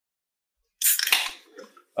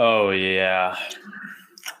Oh yeah,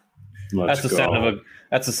 Let's that's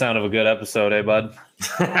the sound of a good episode, eh, bud?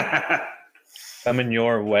 Coming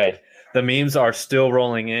your way. The memes are still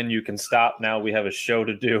rolling in. You can stop now. We have a show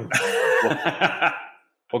to do.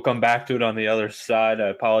 We'll come back to it on the other side. I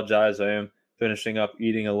apologize. I am finishing up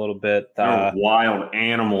eating a little bit. You're wild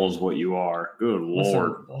animals, what you are. Good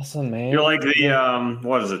Lord. Listen, man. You're like the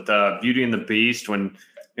what is it? The Beauty and the Beast when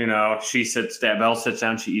Belle sits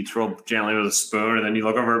down, she eats real gently with a spoon, and then you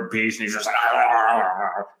look over at Beast and he's just like,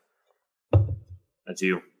 that's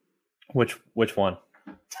you. Which one?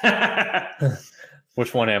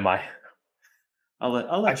 Which one am I?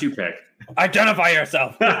 I'll let you pick. Identify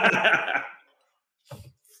yourself.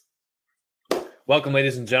 Welcome,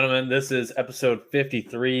 ladies and gentlemen. This is episode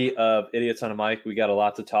 53 of Idiots on a Mic. We got a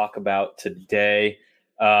lot to talk about today.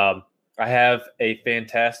 I have a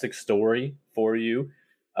fantastic story for you.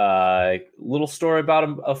 Little story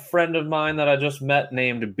about a friend of mine that I just met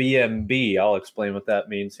named BMB. I'll explain what that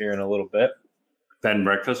means here in a little bit. Bed and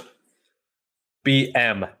breakfast?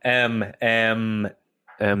 BM. M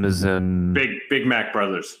is in... Big Mac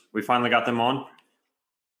Brothers. We finally got them on.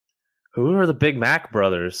 Who are the Big Mac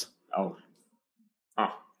Brothers? Oh.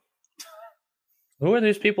 Who are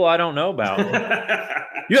these people I don't know about?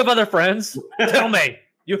 You have other friends? Tell me.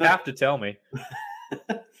 You have to tell me.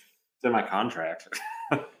 It's in my contract.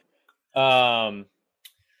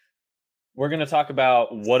 We're going to talk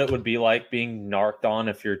about what it would be like being narked on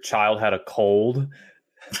if your child had a cold.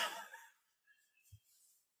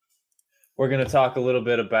 We're going to talk a little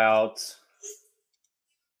bit about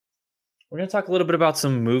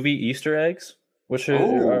some movie Easter eggs, which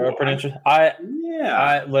are pretty interesting.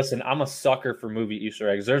 Listen, I'm a sucker for movie Easter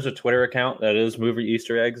eggs. There's a Twitter account that is movie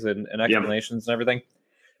Easter eggs and explanations and everything.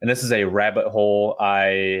 And this is a rabbit hole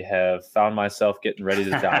I have found myself getting ready to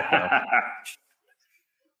dive down.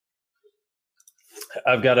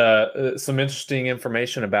 I've got some interesting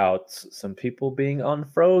information about some people being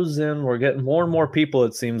unfrozen. We're getting more and more people,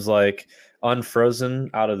 it seems like, unfrozen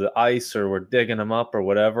out of the ice, or we're digging them up or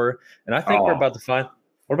whatever. And I think we're about to find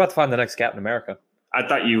the next Captain America. I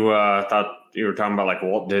thought you were talking about like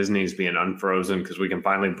Walt Disney's being unfrozen because we can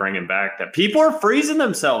finally bring him back. That people are freezing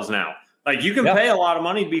themselves now. Like you can pay a lot of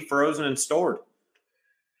money to be frozen and stored.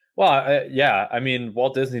 Well, I mean,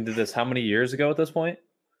 Walt Disney did this how many years ago at this point?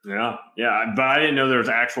 Yeah, but I didn't know there was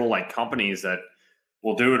actual like companies that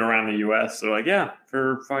will do it around the U.S. So like, yeah,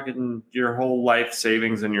 for fucking your whole life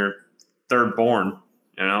savings and your third born,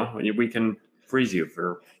 we can freeze you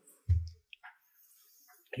for.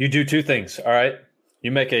 You do two things, all right?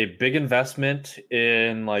 You make a big investment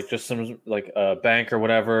in like just some like a bank or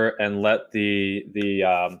whatever, and let the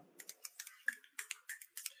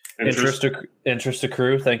interest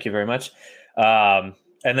accrue. Thank you very much.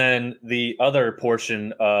 And then the other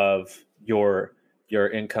portion of your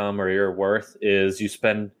income or your worth is you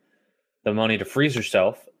spend the money to freeze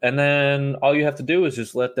yourself, and then all you have to do is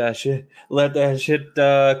just let that shit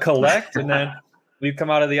collect, and then you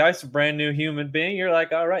come out of the ice a brand new human being. You're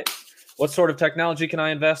like, all right, what sort of technology can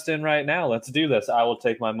I invest in right now? Let's do this. I will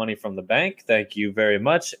take my money from the bank. Thank you very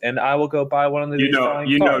much. And I will go buy one of these. You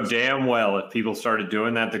know damn well if people started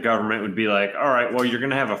doing that, the government would be like, all right, well, you're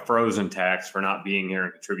going to have a frozen tax for not being here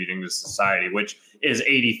and contributing to society, which is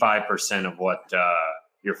 85% of what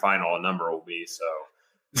your final number will be. So,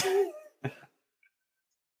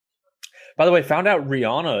 by the way, found out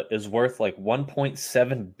Rihanna is worth like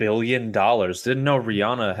 $1.7 billion. Didn't know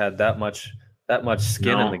Rihanna had that much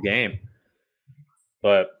skin in the game.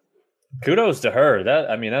 But kudos to her.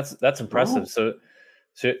 That's impressive. So,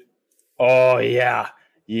 oh yeah.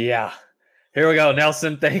 Here we go,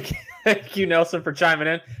 Nelson. Thank you, Nelson, for chiming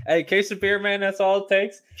in. Hey, case of beer, man. That's all it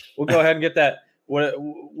takes. We'll go ahead and get that.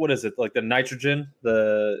 What is it? Like the nitrogen?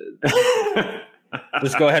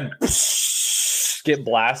 Just go ahead and get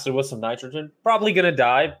blasted with some nitrogen. Probably gonna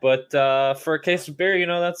die, but for a case of beer,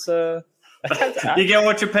 that's you get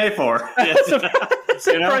what you pay for. It's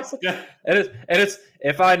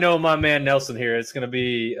if I know my man Nelson here, it's going to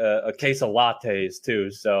be a case of lattes too.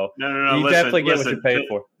 So no. You definitely get what you pay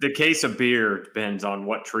for. The case of beer depends on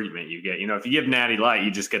what treatment you get. If you give Natty Light, you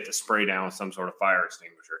just get to spray down with some sort of fire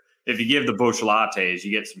extinguisher. If you give the Busch Lattes, you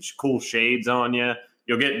get some cool shades on you.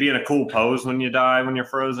 You'll be in a cool pose when you die, when you're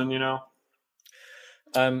frozen.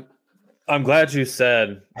 I'm glad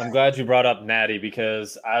you brought up Natty,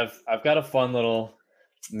 because I've got a fun little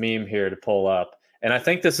meme here to pull up, and I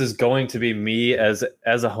think this is going to be me as a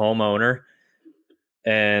homeowner,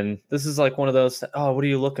 and this is like one of those. Oh, what are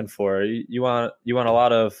you looking for? You want a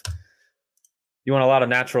lot of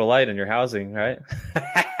natural light in your housing, right?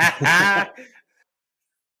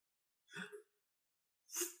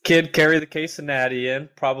 Kid, carry the case of natty in.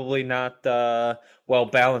 Probably not well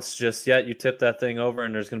balanced just yet. You tip that thing over,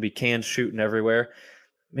 and there's going to be cans shooting everywhere.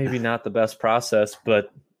 Maybe not the best process,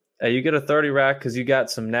 but you get a 30 rack because you got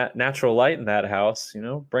some natural light in that house.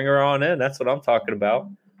 Bring her on in. That's what I'm talking about.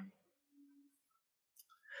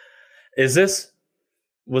 Was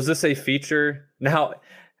this a feature? Now,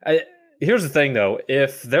 here's the thing, though.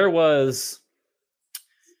 If there was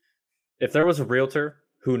a realtor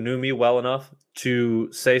who knew me well enough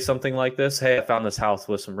to say something like this, hey, I found this house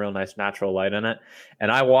with some real nice natural light in it, and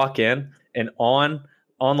I walk in, and on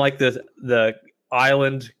like the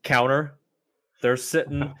island counter, there's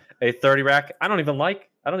sitting a 30 rack. I don't even like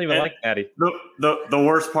natty. The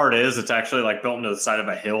worst part is it's actually like built into the side of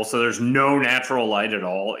a hill, so there's no natural light at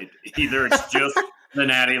all. Either it's just the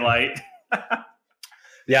natty light.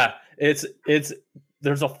 Yeah, it's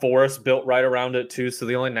there's a forest built right around it too, so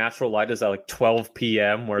the only natural light is at like 12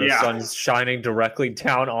 p.m. where the sun's shining directly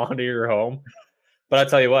down onto your home. But I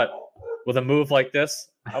tell you what, with a move like this,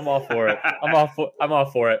 I'm all for it. I'm all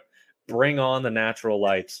for it. Bring on the natural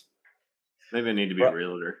lights. Maybe I need to be a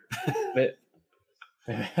realtor.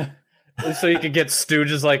 So you could get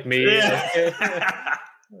stooges like me. Yeah.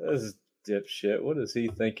 This dipshit. What is he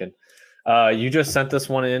thinking? You just sent this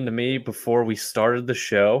one in to me before we started the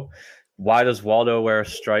show. Why does Waldo wear a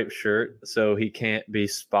striped shirt so he can't be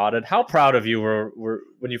spotted? How proud of you were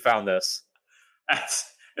when you found this?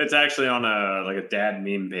 It's actually on a dad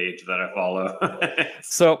meme page that I follow.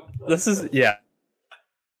 So this is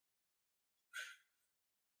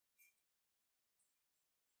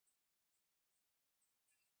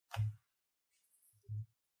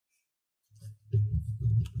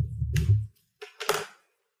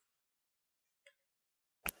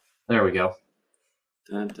There we go.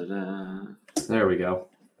 Dun, dun, dun. There we go.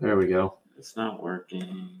 It's not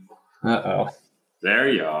working. Uh-oh. There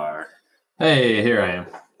you are. Hey, here I am.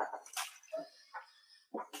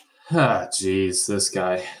 Ah, jeez, this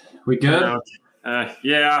guy. We good?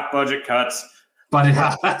 Yeah, budget cuts. But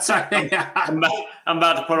that's right. I'm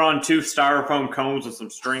about to put on 2 styrofoam cones with some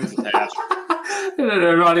strings attached.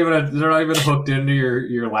 They're not even hooked into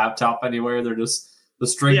your laptop anywhere. They're just the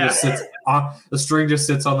string just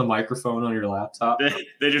sits on the microphone on your laptop.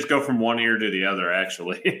 They just go from one ear to the other.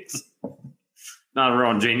 Actually, it's not a real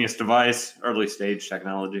ingenious device. Early stage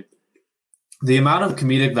technology. The amount of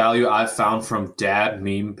comedic value I've found from dad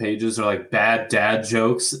meme pages or like bad dad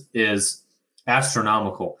jokes is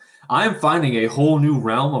astronomical. I am finding a whole new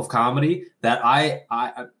realm of comedy that I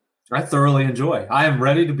thoroughly enjoy. I am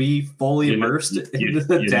ready to be fully immersed into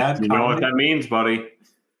the dad comedy. You know what that means, buddy.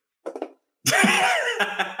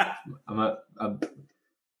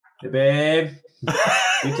 Hey, babe.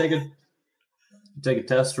 You take a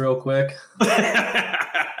test real quick.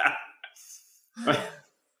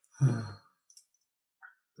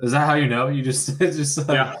 Is that how you know? You just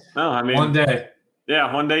yeah. No, I mean one day.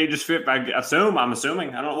 Yeah, one day you just fit. I'm assuming.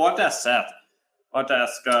 I don't know. We'll have to ask Seth. We'll have to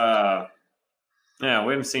ask. Yeah,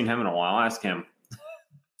 we haven't seen him in a while. Ask him.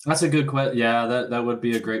 That's a good question. Yeah, that would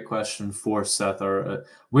be a great question for Seth. Or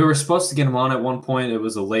we were supposed to get him on at one point. It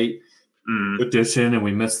was a late edition, and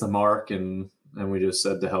we missed the mark, and we just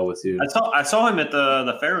said to hell with you. I saw him at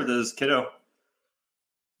the fair with his kiddo.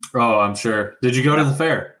 Oh, I'm sure. Did you go to the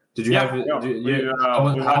fair? Did you have?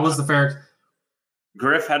 How was the fair?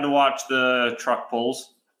 Griff had to watch the truck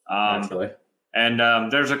pulls. Naturally. And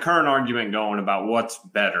there's a current argument going about what's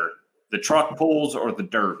better, the truck pulls or the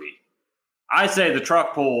derby. I say the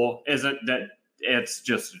truck pull isn't that it's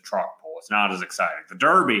just a truck pull. It's not as exciting. The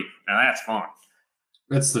derby, now that's fun.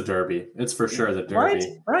 It's the derby. It's for sure the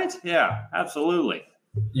derby. Right? Yeah, absolutely.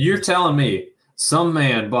 You're telling me some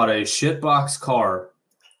man bought a shitbox car,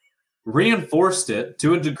 reinforced it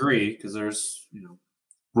to a degree because there's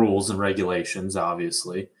rules and regulations,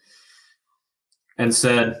 obviously, and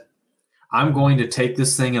said, I'm going to take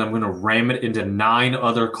this thing and I'm going to ram it into 9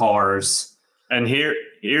 other cars. And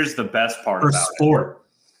here's the best part for about sport.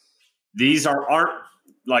 It. These aren't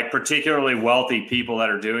like particularly wealthy people that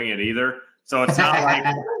are doing it either. So it's not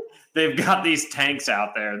like they've got these tanks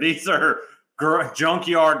out there. These are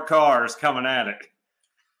junkyard cars coming at it.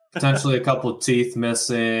 Potentially a couple of teeth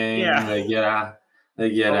missing. Yeah. They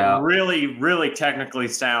get out. Really, really technically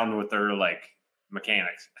sound with their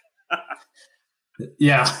mechanics.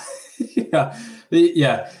 Yeah.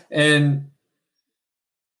 Yeah. And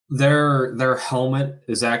their helmet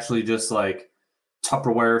is actually just like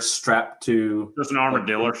Tupperware strapped to just an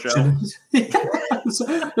armadillo shell.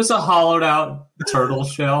 Just a hollowed out turtle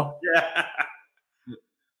shell. Yeah.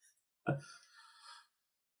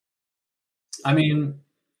 I mean,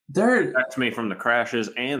 that's me from the crashes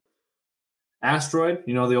and asteroid.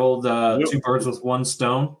 You know, the old two birds with one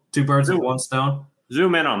stone. Two birds with one stone.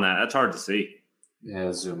 Zoom in on that. That's hard to see.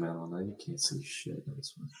 Yeah, zoom in on that. You can't see shit on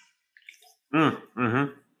this one.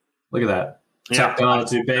 Mm-hmm. Look at that. Yeah.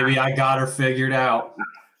 Technology, baby. I got her figured out.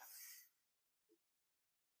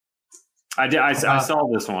 I did. I saw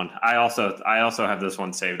this one. I also have this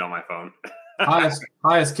one saved on my phone.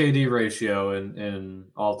 highest KD ratio in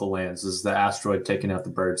all the lands is the asteroid taking out the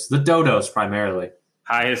birds. The dodos primarily.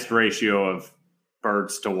 Highest ratio of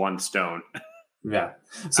birds to one stone. Yeah.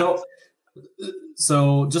 So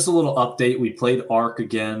just a little update. We played Ark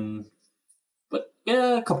again, but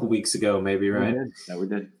a couple weeks ago, maybe, right? We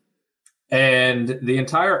did. And the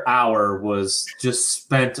entire hour was just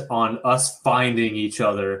spent on us finding each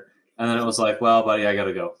other. And then it was like, well, buddy, I got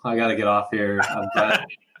to go. I got to get off here. I'm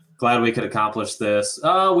glad we could accomplish this.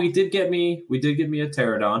 We did get me a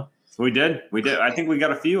pterodon. We did. I think we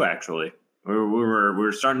got a few, actually. We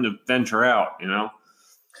were starting to venture out, you know.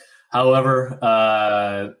 However,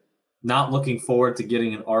 not looking forward to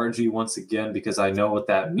getting an RG once again because I know what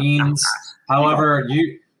that means. However,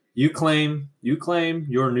 you claim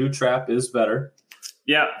your new trap is better.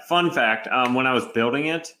 Yeah. Fun fact: when I was building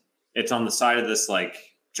it, it's on the side of this like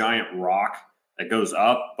giant rock that goes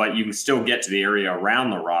up, but you can still get to the area around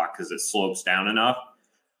the rock because it slopes down enough.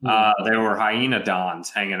 There were hyenodons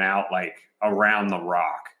hanging out like around the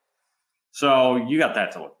rock. So you got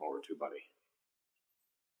that to look forward to, buddy.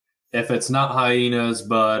 If it's not hyenas,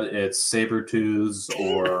 bud, it's saber-tooths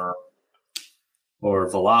or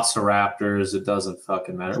velociraptors. It doesn't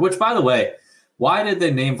fucking matter. Which, by the way, why did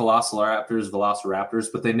they name velociraptors,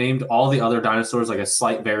 but they named all the other dinosaurs like a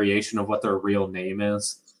slight variation of what their real name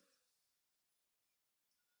is?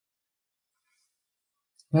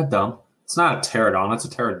 Isn't that dumb? It's not a pterodon. It's a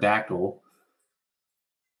pterodactyl.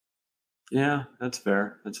 Yeah, that's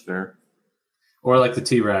fair. Or like the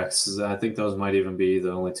T-Rex. I think those might even be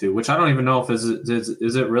the only two. Which I don't even know if is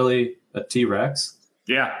it really a T-Rex?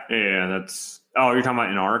 Yeah. That's. Oh, you're talking about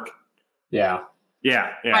an Ark? Yeah.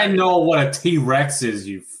 Yeah. I know what a T-Rex is.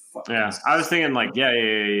 You. Yeah. I was thinking like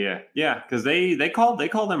yeah. Because they call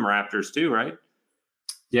them raptors too, right?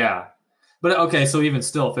 Yeah. But okay, so even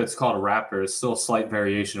still, if it's called a raptor, it's still a slight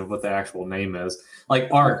variation of what the actual name is. Like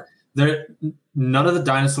Ark, none of the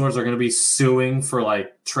dinosaurs are going to be suing for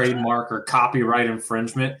like trademark or copyright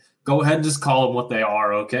infringement. Go ahead and just call them what they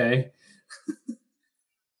are, okay?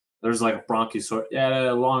 There's like a bronchiosaurus.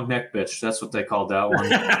 Yeah, long neck bitch. That's what they called that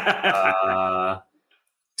one.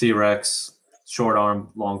 T-Rex, short arm,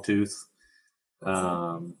 long tooth.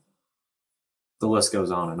 The list goes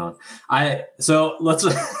on and on. So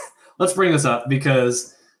let's bring this up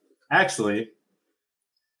because actually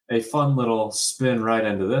a fun little spin right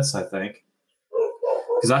into this, I think.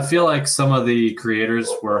 Because I feel like some of the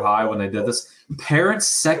creators were high when they did this. Parents'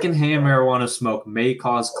 secondhand marijuana smoke may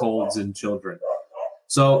cause colds in children.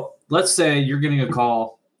 So let's say you're getting a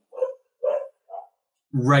call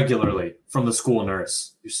regularly from the school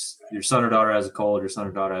nurse. Your son or daughter has a cold, your son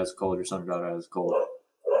or daughter has a cold, your son or daughter has a cold.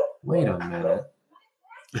 Wait a minute.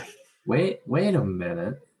 Wait a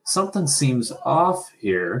minute. Something seems off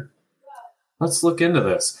here. Let's look into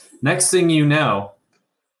this. Next thing you know,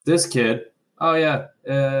 this kid, oh yeah,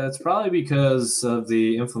 it's probably because of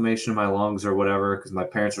the inflammation in my lungs or whatever, because my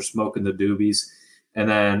parents are smoking the doobies. And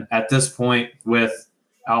then at this point,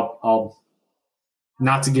 I'll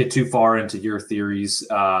not to get too far into your theories,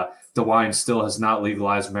 DeWine still has not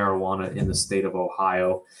legalized marijuana in the state of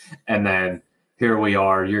Ohio. And then here we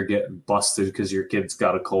are, you're getting busted because your kid's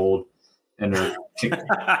got a cold. And they're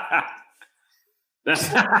that's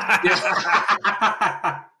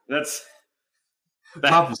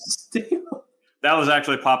Papa Steele. That was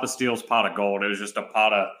actually Papa Steele's pot of gold. It was just a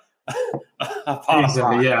pot of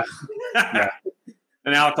yeah.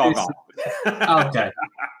 An alcohol.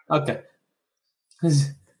 Okay.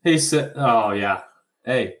 He said, "Oh yeah,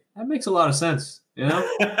 hey, that makes a lot of sense. You know,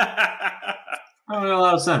 that makes a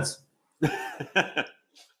lot of sense."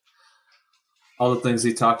 All the things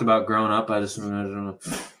he talked about growing up, I don't know.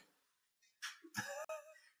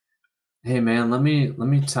 Hey man, let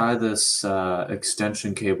me tie this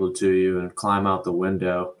extension cable to you and climb out the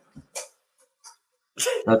window.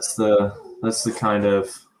 That's the kind of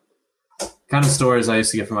stories I used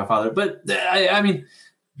to get from my father. But I mean,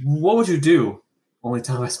 what would you do? Only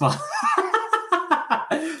time I smile.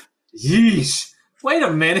 Yeesh. Wait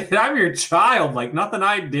a minute, I'm your child. Like nothing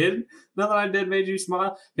I did made you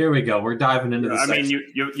smile. Here we go. We're diving into this. I mean,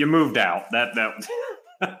 you moved out. That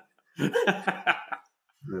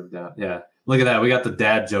moved out. Yeah. Look at that. We got the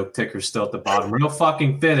dad joke ticker still at the bottom. Real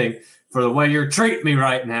fucking fitting for the way you're treating me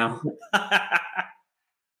right now.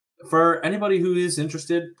 for anybody who is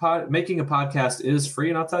interested, making a podcast is free,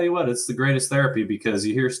 and I'll tell you what, it's the greatest therapy because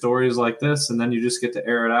you hear stories like this, and then you just get to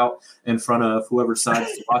air it out in front of whoever decides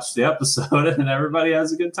to watch the episode, and everybody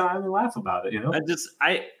has a good time and laugh about it.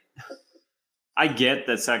 I get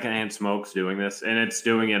that secondhand smoke's doing this, and it's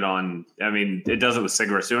doing it on. I mean, it does it with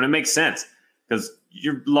cigarettes too, and it makes sense because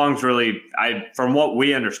your lungs really, from what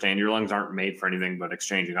we understand, your lungs aren't made for anything but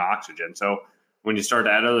exchanging oxygen. So when you start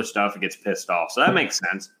to add other stuff, it gets pissed off. So that makes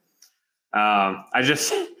sense. I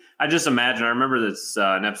just imagine. I remember this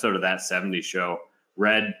an episode of That 70s Show.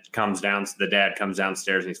 Red comes down. The dad comes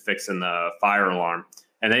downstairs and he's fixing the fire alarm,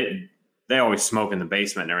 and they always smoke in the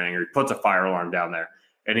basement and everything. Or he puts a fire alarm down there,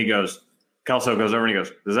 and he goes. Kelso goes over and he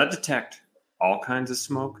goes, "Does that detect all kinds of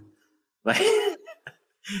smoke?" Like,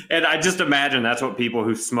 and I just imagine that's what people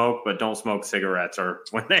who smoke but don't smoke cigarettes are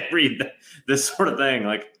when they read this sort of thing.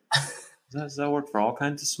 Like, does that work for all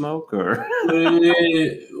kinds of smoke? Or what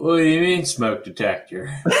do you mean smoke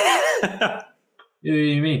detector? What do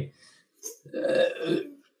you mean?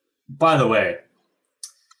 By the way,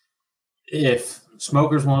 if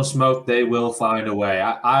smokers want to smoke, they will find a way.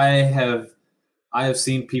 I have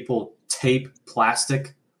seen people tape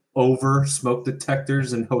plastic over smoke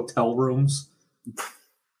detectors in hotel rooms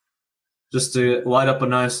just to light up a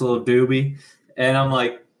nice little doobie. And I'm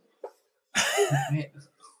like,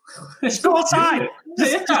 just go outside.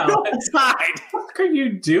 Just go outside. What are you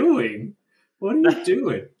doing? What are you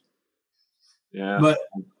doing? Yeah. But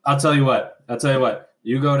I'll tell you what.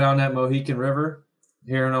 You go down that Mohican River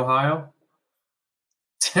here in Ohio,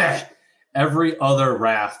 every other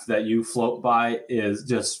raft that you float by is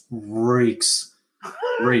just reeks.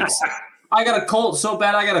 I got a cold so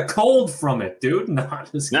bad I got a cold from it, dude. No,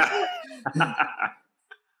 just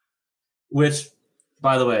Which,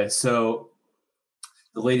 by the way, so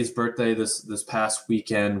the lady's birthday this past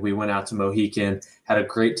weekend, we went out to Mohican, had a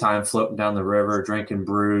great time floating down the river, drinking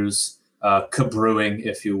brews, cabrewing,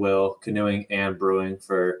 if you will, canoeing and brewing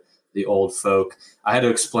for the old folk. I had to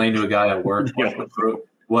explain to a guy at work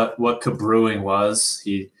what cabrewing was.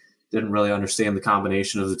 He didn't really understand the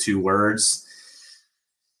combination of the two words.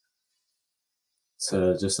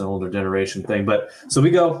 It's just an older generation thing. But so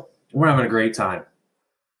we're having a great time.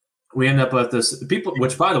 We end up with this people,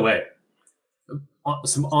 which by the way,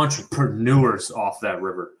 some entrepreneurs off that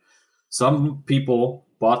river. Some people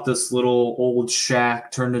bought this little old shack,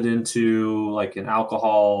 turned it into like an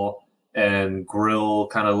alcohol and grill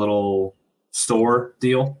kind of little store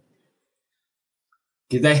deal.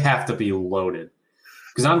 They have to be loaded.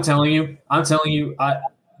 Because I'm telling you,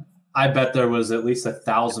 I bet there was at least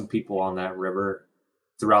 1,000 people on that river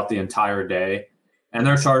throughout the entire day. And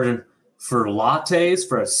they're charging for lattes,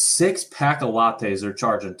 for a 6-pack of lattes, they're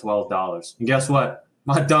charging $12. And guess what?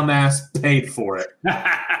 My dumb ass paid for it.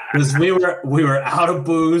 Because we were out of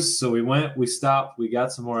booze. So we stopped, we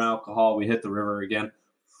got some more alcohol, we hit the river again.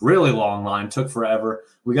 Really long line, took forever.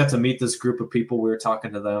 We got to meet this group of people. We were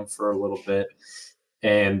talking to them for a little bit.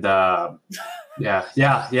 And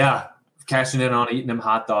yeah, cashing in on eating them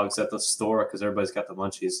hot dogs at the store because everybody's got the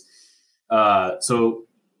munchies. So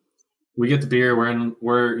we get the beer.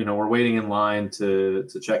 We're waiting in line to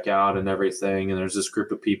check out and everything. And there's this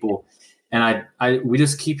group of people, and we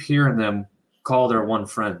just keep hearing them call their one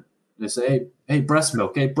friend. They say, "Hey, breast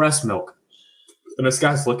milk! Hey, breast milk!" And this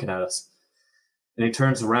guy's looking at us, and he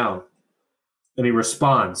turns around, and he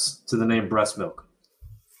responds to the name breast milk.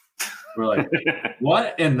 We're like,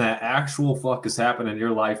 what in the actual fuck has happened in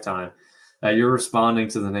your lifetime that you're responding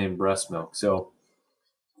to the name breast milk? So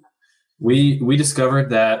we discovered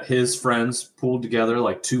that his friends pulled together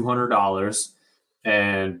like $200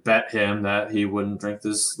 and bet him that he wouldn't drink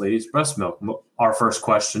this lady's breast milk. Our first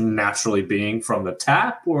question naturally being from the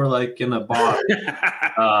tap or like in a bottle.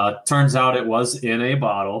 Turns out it was in a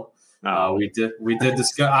bottle. We did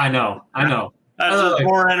discuss. I know. That's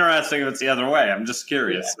more interesting if it's the other way. I'm just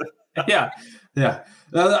curious. Yeah.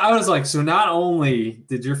 I was like, so not only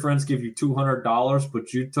did your friends give you $200,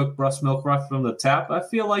 but you took breast milk right from the tap. I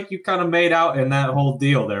feel like you kind of made out in that whole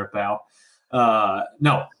deal there, pal.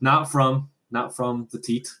 No, not from the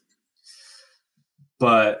teat.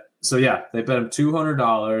 But so yeah, they bet him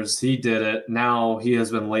 $200. He did it. Now he has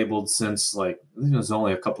been labeled since I think it was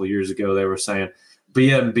only a couple of years ago. They were saying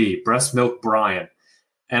BMB, breast milk Brian,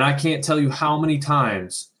 and I can't tell you how many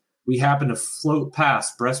times we happened to float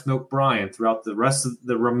past Breast Milk Brian throughout the rest of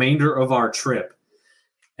the remainder of our trip.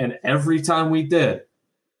 And every time we did,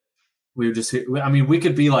 we would just we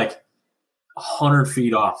could be like 100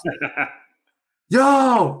 feet off.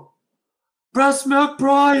 Yo, Breast Milk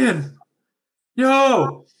Brian.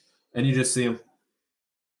 Yo. And you just see him.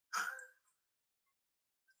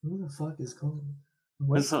 Who the fuck is calling?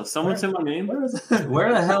 Someone said my name.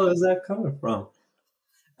 Where the hell is that coming from?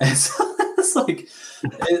 It's like,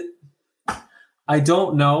 I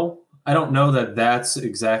don't know. I don't know that that's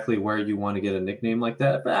exactly where you want to get a nickname like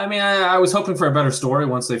that. But I mean, I was hoping for a better story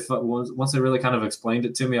once they really kind of explained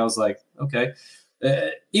it to me. I was like, okay.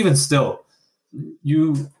 Even still,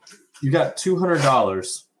 you got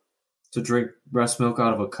 $200 to drink breast milk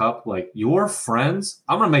out of a cup. Like, your friends,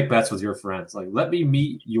 I'm gonna make bets with your friends. Like, let me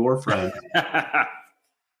meet your friends.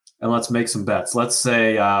 And let's make some bets. Let's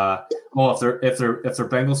say, if they're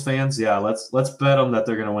Bengals fans, yeah, let's bet them that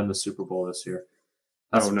they're going to win the Super Bowl this year.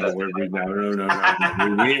 No, we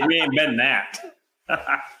ain't betting that.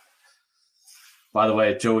 By the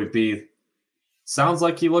way, Joey B sounds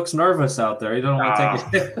like he looks nervous out there. He don't want to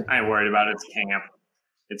take it. I ain't worried about it.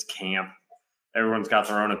 It's camp. Everyone's got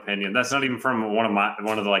their own opinion. That's not even from one of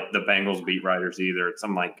the Bengals beat writers either. It's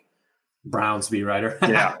some like Browns beat writer.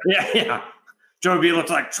 Yeah. Joey B looks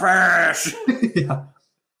like trash. Yeah.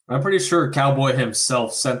 I'm pretty sure Cowboy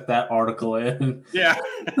himself sent that article in. Yeah.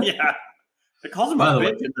 It calls him a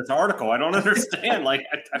bitch in this article. I don't understand. Like,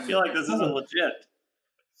 I feel like this isn't legit.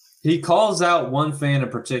 He calls out one fan in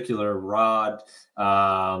particular, Rod.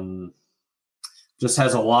 Just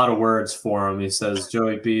has a lot of words for him. He says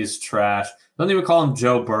Joey B's trash. Doesn't even call him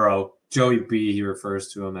Joe Burrow. Joey B, he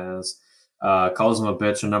refers to him as. Calls him a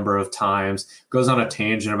bitch a number of times. Goes on a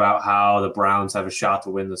tangent about how the Browns have a shot to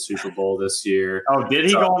win the Super Bowl this year. Oh, did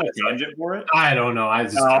he go on a tangent for it? I don't know. I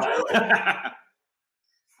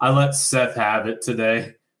let Seth have it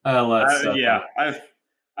today. I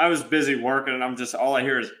was busy working, and I'm just all I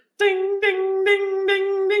hear is ding, ding, ding,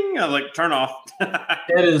 ding, ding. I was like, turn off.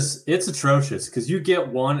 It's atrocious because you get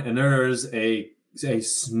one, and there's a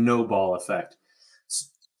snowball effect,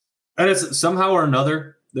 and it's somehow or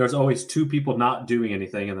another. There's always two people not doing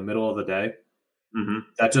anything in the middle of the day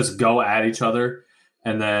that just go at each other,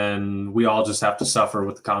 and then we all just have to suffer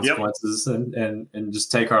with the consequences and just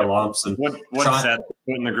take our lumps. And what Seth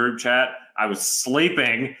put in the group chat? I was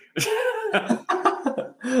sleeping.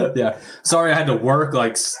 Yeah, sorry, I had to work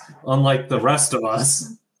unlike the rest of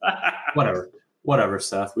us. Whatever,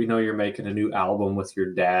 Seth. We know you're making a new album with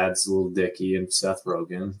your dads, Lil Dicky and Seth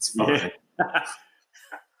Rogen. It's fine. Yeah.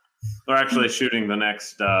 They're actually shooting the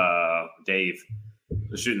next Dave.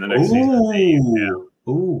 They're shooting the next season of Dave. Yeah.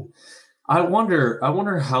 Ooh. I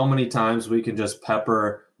wonder how many times we can just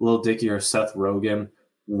pepper Lil Dicky or Seth Rogen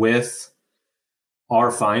with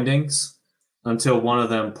our findings until one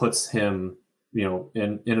of them puts him,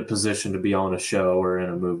 in a position to be on a show or in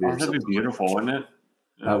a movie. That'd be beautiful, wouldn't it?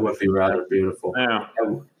 That would be rather beautiful. Yeah.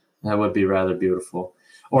 That would be rather beautiful.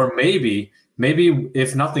 Or maybe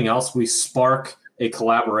if nothing else, we spark a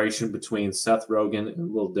collaboration between Seth Rogen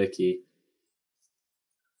and Lil Dicky.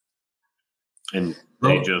 And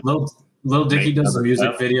Lil Dicky does a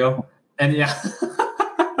music video. And yeah,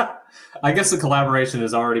 I guess the collaboration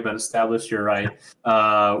has already been established. You're right.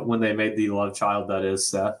 When they made the love child that is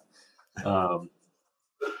Seth.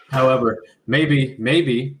 However,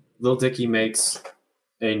 maybe Lil Dicky makes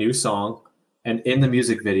a new song, and in the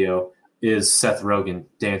music video is Seth Rogen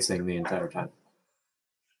dancing the entire time.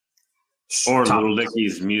 Or Lil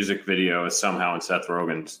Dicky's music video is somehow in Seth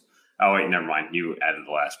Rogen's. Oh, wait, never mind. You added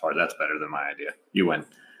the last part. That's better than my idea. You win.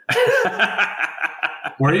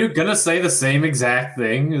 Were you going to say the same exact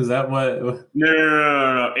thing? Is that what?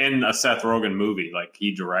 No. In a Seth Rogen movie. Like,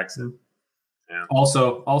 he directs it. Yeah.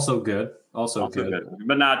 Also good. Also good.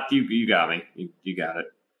 But not, you got me. You got it.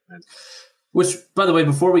 Which, by the way,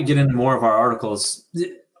 before we get into more of our articles,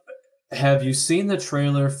 have you seen the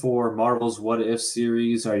trailer for Marvel's What If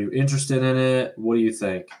series? Are you interested in it? What do you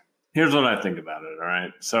think? Here's what I think about it, all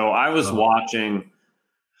right? So I was watching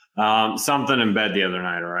something in bed the other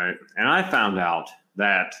night, all right? And I found out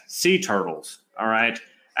that sea turtles, all right,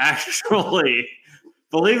 actually,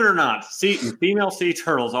 believe it or not, female sea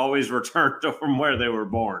turtles always return to from where they were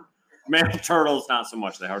born. Male turtles, not so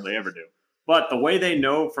much. They hardly ever do. But the way they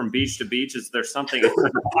know from beach to beach is there's something in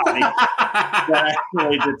their body that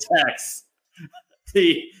actually detects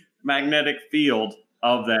the magnetic field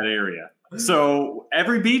of that area. So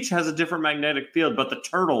every beach has a different magnetic field, but the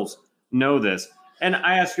turtles know this. And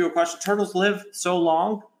I ask you a question. Turtles live so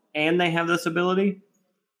long and they have this ability?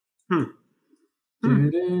 Or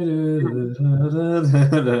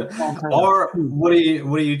what are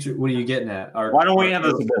you getting at? Why don't we have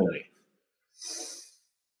this ability?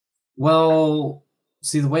 Well,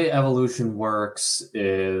 see, the way evolution works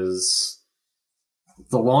is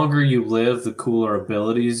the longer you live, the cooler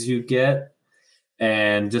abilities you get.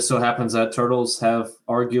 And just so happens that turtles have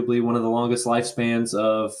arguably one of the longest lifespans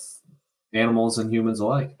of animals and humans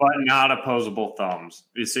alike. But not opposable thumbs.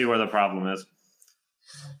 You see where the problem is?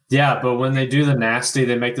 Yeah, but when they do the nasty,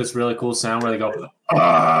 they make this really cool sound where they go,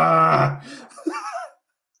 "Ah!"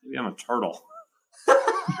 Maybe I'm a turtle.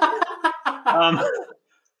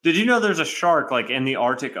 Did you know there's a shark like in the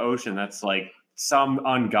Arctic Ocean that's like some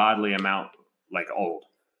ungodly amount like old?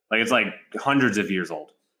 Like it's like hundreds of years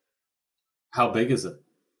old. How big is it?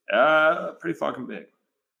 Pretty fucking big.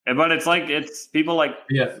 But it's people like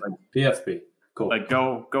PFP. Cool. like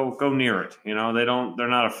go near it. You know, they're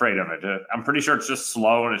not afraid of it. I'm pretty sure it's just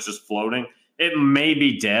slow and it's just floating. It may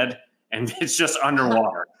be dead and it's just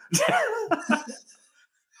underwater.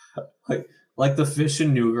 like the fish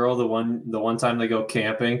in New Girl, the one time they go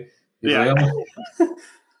camping. Yeah. Like, oh.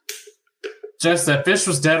 Jess, that fish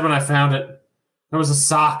was dead when I found it. There was a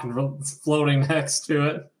sock floating next to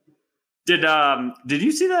it. Did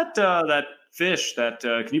you see that fish that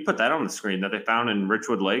can you put that on the screen that they found in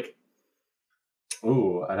Richwood Lake?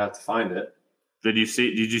 Ooh, I'd have to find it. Did you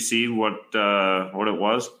see what it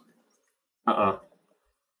was? Oh,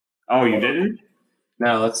 you didn't?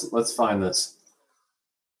 No, let's find this.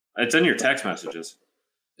 It's in your text messages.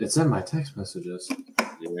 It's in my text messages.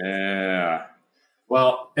 Yeah.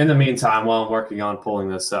 Well, in the meantime, while I'm working on pulling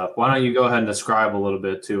this up, why don't you go ahead and describe a little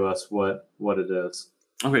bit to us what it is?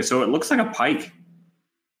 Okay, so it looks like a pike.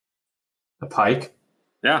 A pike?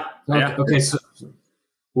 Yeah. Okay, yeah. Okay, so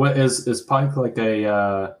what is pike like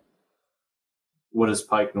a what is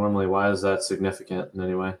pike normally? Why is that significant in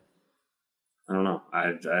any way? I don't know.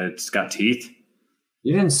 It's got teeth.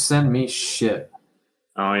 You didn't send me shit.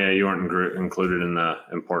 Oh yeah, you weren't included in the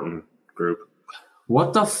important group.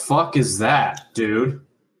 What the fuck is that, dude?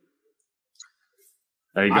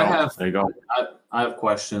 There you go. There you go. I have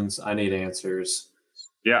questions. I need answers.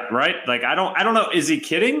 Yeah, right? Like I don't know. Is he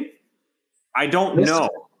kidding? I don't know.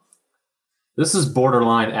 This is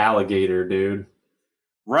borderline alligator, dude.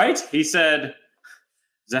 Right? He said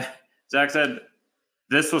Zach said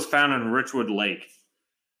this was found in Richwood Lake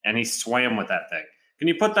and he swam with that thing. Can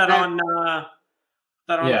you put that on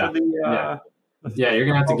yeah. for the Yeah, you're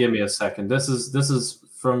gonna have to give me a second. This is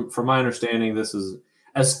from my understanding, this is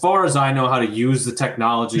as far as I know how to use the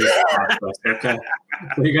technology. Okay,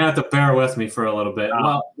 so you're gonna have to bear with me for a little bit.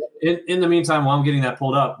 Well, in the meantime, while I'm getting that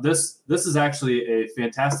pulled up, this is actually a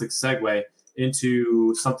fantastic segue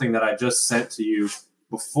into something that I just sent to you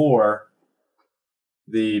before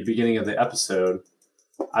the beginning of the episode.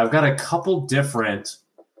 I've got a couple different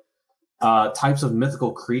types of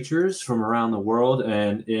mythical creatures from around the world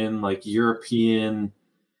and in like European.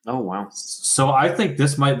 Oh wow! So I think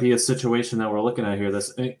this might be a situation that we're looking at here.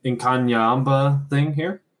 This Nkanyamba thing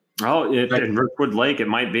here. Oh, in Richwood Lake, it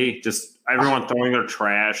might be just everyone throwing their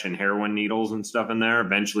trash and heroin needles and stuff in there.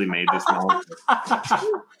 Eventually, made this monster.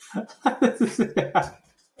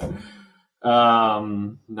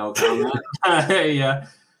 No comment. Yeah.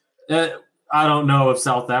 I don't know if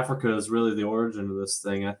South Africa is really the origin of this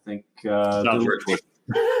thing. I think Richwood.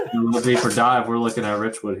 A deeper dive, we're looking at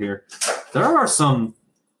Richwood here. There are some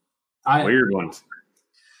weird ones.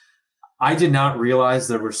 I did not realize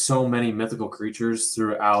there were so many mythical creatures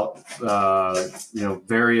throughout,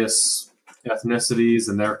 various ethnicities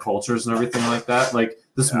and their cultures and everything like that. Like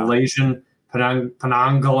this Malaysian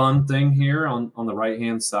Penanggalan thing here on the right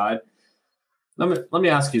hand side. Let me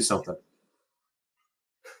ask you something.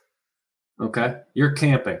 Okay, you're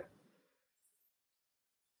camping.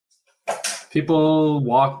 People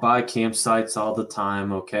walk by campsites all the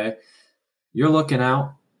time. Okay, you're looking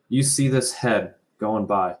out. You see this head going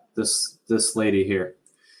by. This lady here.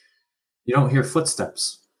 You don't hear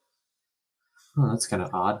footsteps. Oh, that's kind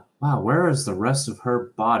of odd. Wow, where is the rest of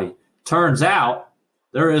her body? Turns out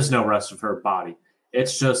there is no rest of her body.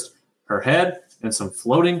 It's just her head and some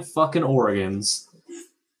floating fucking organs.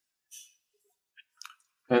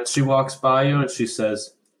 And she walks by you and she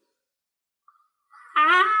says,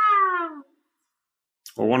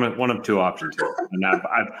 Well, one of two options here. And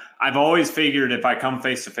I've always figured if I come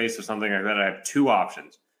face to face with something like that, I have two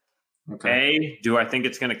options. Okay. A, do I think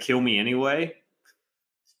it's going to kill me anyway?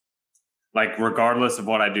 Like, regardless of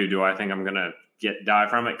what I do I think I'm going to die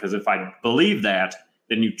from it? Because if I believe that,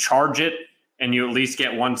 then you charge it and you at least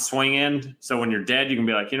get one swing in. So when you're dead, you can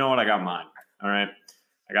be like, you know what? I got mine. All right.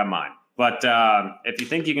 I got mine. But if you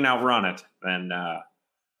think you can outrun it, then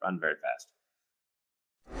run very fast.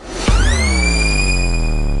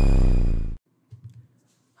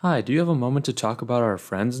 Hi, do you have a moment to talk about our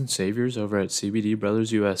friends and saviors over at CBD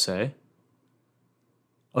Brothers USA?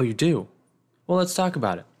 Oh, you do? Well, let's talk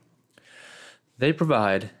about it. They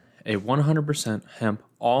provide a 100% hemp,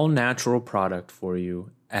 all-natural product for you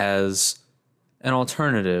as an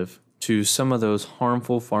alternative to some of those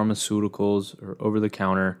harmful pharmaceuticals or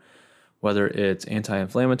over-the-counter whether it's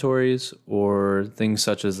anti-inflammatories or things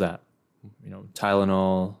such as that.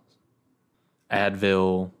 Tylenol,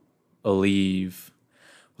 Advil, Aleve.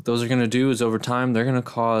 What those are going to do is over time, they're going to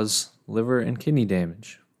cause liver and kidney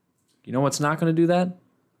damage. You know what's not going to do that?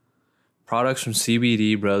 Products from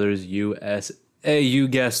CBD Brothers USA. You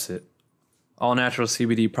guessed it. All natural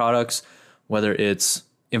CBD products, whether it's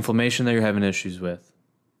inflammation that you're having issues with.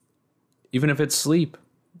 Even if it's sleep.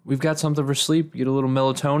 We've got something for sleep. You get a little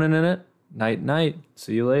melatonin in it. Night.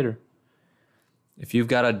 See you later. If you've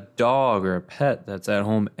got a dog or a pet that's at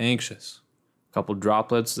home anxious, a couple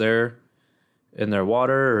droplets there in their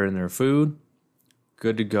water or in their food,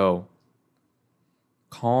 good to go.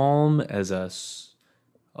 Calm as a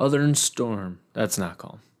southern storm. That's not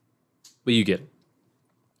calm, but you get it.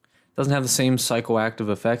 Doesn't have the same psychoactive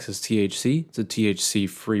effects as THC. It's a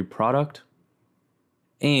THC-free product.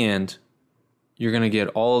 And you're going to get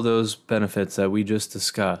all of those benefits that we just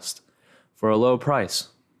discussed for a low price.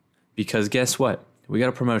 Because guess what? We got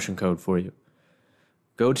a promotion code for you.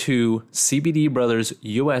 Go to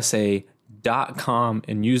cbdbrothersusa.com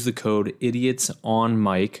and use the code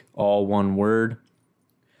IDIOTSONMIC, all one word,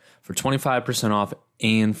 for 25% off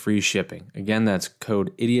and free shipping. Again, that's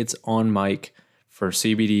code IDIOTSONMIC for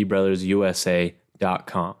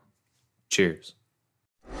cbdbrothersusa.com. Cheers.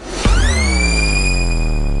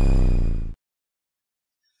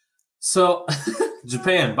 So,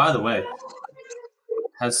 Japan, by the way,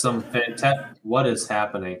 has some fantastic. What is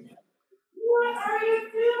happening?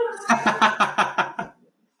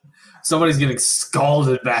 Somebody's getting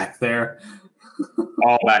scalded back there.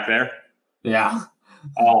 All back there? Yeah.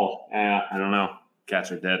 Oh, I don't know.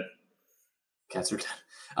 Cats are dead. Cats are dead.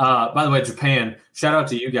 By the way, Japan, shout out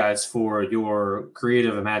to you guys for your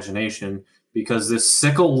creative imagination, because this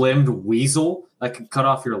sickle-limbed weasel that can cut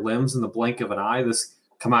off your limbs in the blink of an eye, this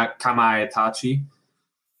Kamaitachi,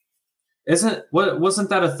 wasn't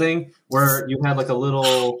that a thing where you had like a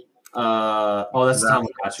little that's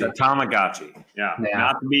Tamagotchi. Tamagotchi. Yeah.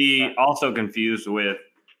 Not to be also confused with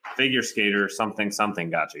figure skater something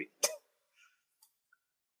gachi.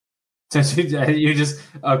 You just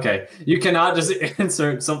okay. You cannot just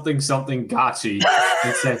insert something gotchi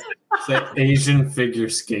and say Asian figure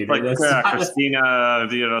skater. Like Christina,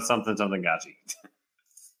 something gachi.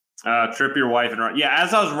 Trip your wife and run. Yeah,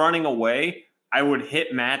 as I was running away, I would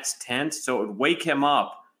hit Matt's tent, so it would wake him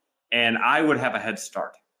up, and I would have a head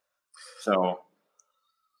start.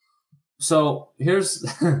 So here's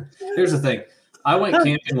the thing. I went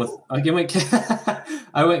camping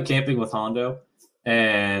with Hondo,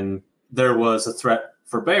 and there was a threat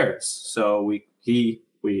for bears. So we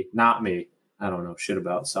not me. I don't know shit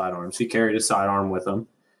about sidearms. He carried a sidearm with him,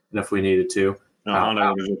 and if we needed to. No, Hondo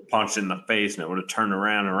would have just punched in the face, and it would have turned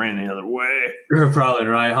around and ran the other way. You're probably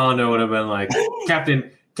right. Hondo would have been like,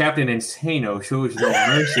 Captain Insano shows no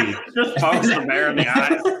mercy. Just punch the bear in the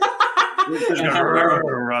eye.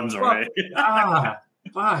 Runs away.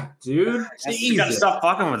 Fuck, dude. You gotta stop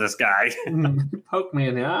fucking with this guy. Poke me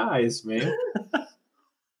in the eyes, man.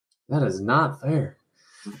 That is not fair.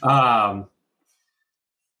 I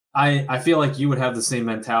feel like you would have the same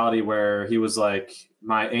mentality where he was like,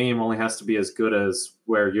 my aim only has to be as good as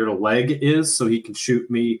where your leg is, so he can shoot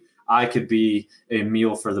me. I could be a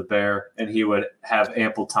meal for the bear, and he would have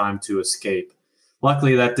ample time to escape.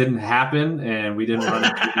 Luckily, that didn't happen, and we didn't run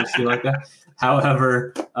into an issue like that.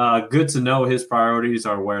 However, good to know his priorities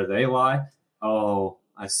are where they lie. Oh,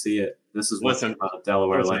 I see it. This is what's about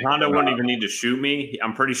Delaware Lake. Hondo wouldn't even need to shoot me.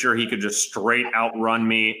 I'm pretty sure he could just straight outrun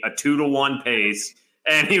me a 2-to-1 pace,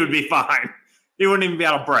 and he would be fine. He wouldn't even be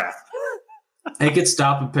out of breath. He could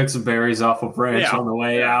stop and pick some berries off a branch on the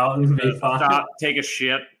way out and be fine. Stop, take a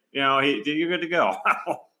shit. You're good to go.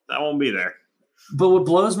 That won't be there. But what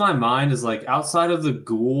blows my mind is, like, outside of the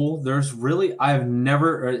ghoul, I've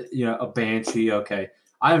never, a banshee. Okay,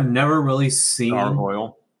 I've never really seen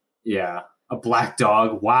gargoyle. Yeah, a black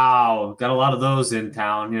dog. Wow, got a lot of those in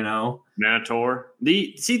town. Minotaur.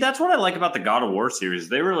 That's what I like about the God of War series.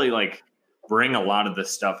 They really bring a lot of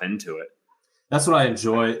this stuff into it. That's what I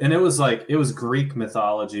enjoy. And it was Greek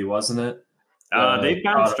mythology, wasn't it? They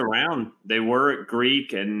bounced around. They were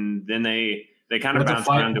Greek, and then they kind of bounced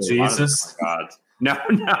around to Jesus. A lot of gods. No,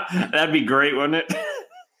 that'd be great, wouldn't it?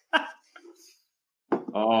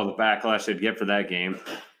 Oh, the backlash they'd get for that game.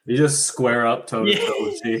 You just square up toe to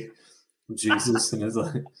toe with Jesus, and it's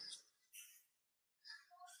like,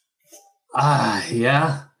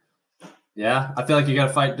 yeah. Yeah, I feel like you got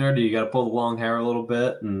to fight dirty. You got to pull the long hair a little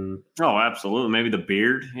bit, and absolutely. Maybe the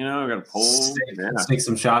beard. Got to pull, sneak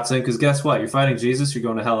some shots in. Because guess what? You're fighting Jesus. You're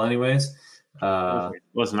going to hell anyways.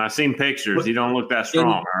 Listen, I've seen pictures. You don't look that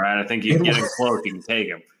strong. All right, I think you can get him close. You can take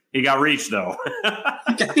him. He got reached though.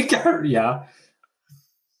 Yeah.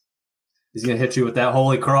 He's gonna hit you with that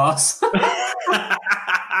holy cross.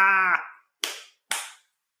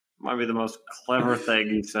 Might be the most clever thing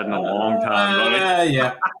you've said in a long time, buddy.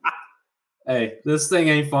 Yeah. Hey, this thing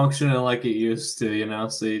ain't functioning like it used to, you know.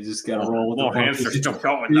 So you just gotta roll with the hamster punches. still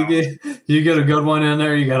going. You get a good one in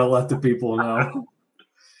there. You gotta let the people know.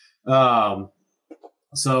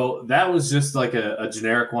 So that was just like a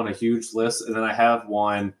generic one, a huge list, and then I have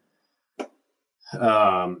one.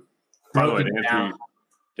 By the way,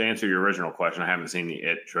 to answer your original question, I haven't seen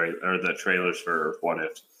the trailers for What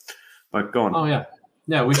If. But go on. Oh yeah,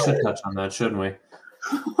 we should touch on that, shouldn't we?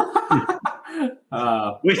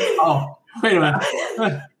 Wait a minute.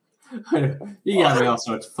 You got me all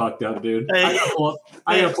sorts of fucked up, dude. I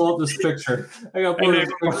gotta pull up this picture.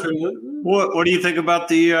 What do you think about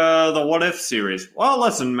the What If series? Well,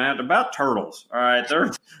 listen, Matt, about turtles. All right,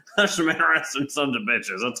 there's some interesting sons of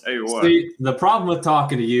bitches. I'll tell you what. See, the problem with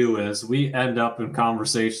talking to you is we end up in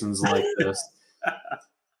conversations like this.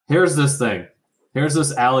 Here's this thing. Here's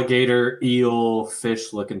this alligator, eel,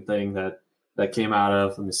 fish-looking thing that came out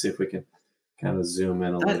of. Let me see if we can kind of zoom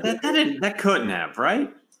in a little bit. That couldn't have,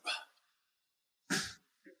 right?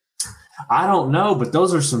 I don't know, but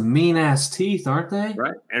those are some mean-ass teeth, aren't they?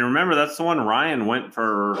 Right. And remember, that's the one Ryan went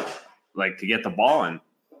for, like, to get the ball in.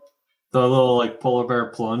 The little, like, polar bear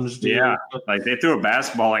plunge. Dude. Yeah. Like, they threw a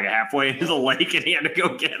basketball, like, halfway into the lake, and he had to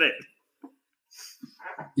go get it.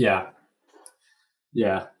 Yeah.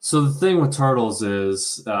 Yeah. So the thing with turtles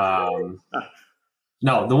is, no,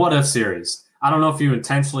 the What If series. I don't know if you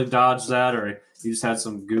intentionally dodged that or you just had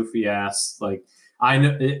some goofy ass, like, I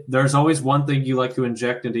know there's always one thing you like to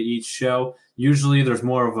inject into each show. Usually there's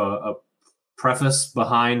more of a preface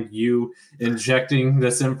behind you injecting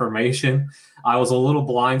this information. I was a little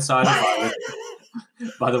blindsided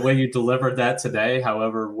by the way you delivered that today.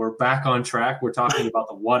 However, we're back on track. We're talking about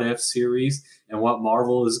the What If series and what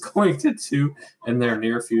Marvel is going to do in their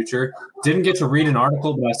near future. Didn't get to read an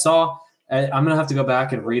article, but I saw, I'm going to have to go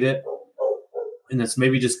back and read it. And it's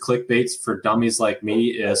maybe just clickbaits for dummies like me,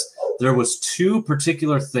 is there was two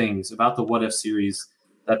particular things about the What If series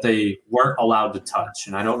that they weren't allowed to touch.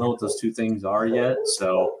 And I don't know what those two things are yet.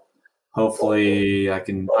 So hopefully I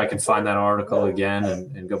can find that article again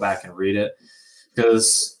and go back and read it.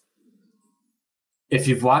 Because if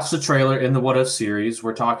you've watched the trailer in the What If series,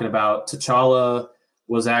 we're talking about T'Challa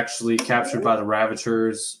was actually captured by the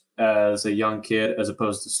Ravagers as a young kid as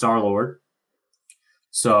opposed to Star-Lord.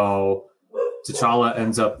 So T'Challa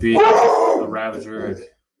ends up being a Ravager,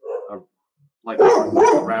 like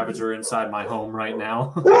a Ravager inside my home right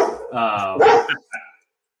now.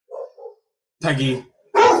 Peggy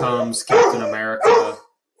becomes Captain America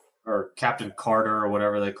or Captain Carter or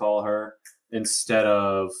whatever they call her instead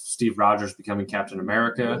of Steve Rogers becoming Captain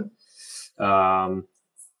America.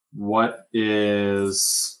 What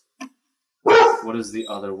is the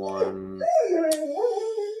other one?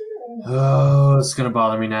 Oh, it's going to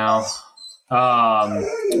bother me now.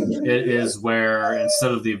 It is where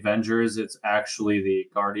instead of the Avengers, it's actually the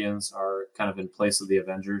Guardians are kind of in place of the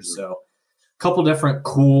Avengers. So a couple different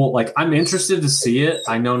cool, like I'm interested to see it.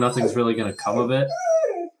 I know nothing's really going to come of it.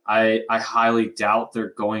 I highly doubt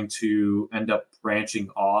they're going to end up branching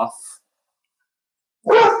off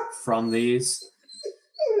from these.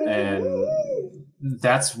 And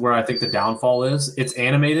that's where I think the downfall is. It's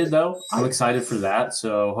animated though. I'm excited for that.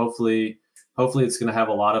 So hopefully it's going to have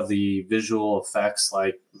a lot of the visual effects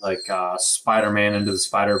like Spider-Man Into the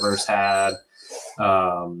Spider-Verse had.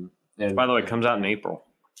 And by the way, it comes out in April.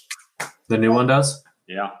 The new one does?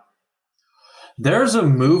 Yeah. There's a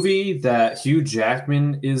movie that Hugh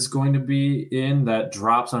Jackman is going to be in that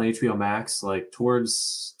drops on HBO Max like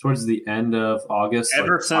towards the end of August.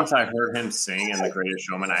 Ever since I heard him sing in The Greatest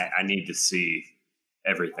Showman, I need to see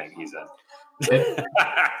everything he's in.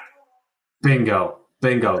 Bingo.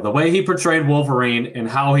 The way he portrayed Wolverine and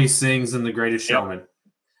how he sings in The Greatest Showman.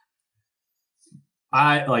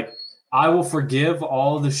 I will forgive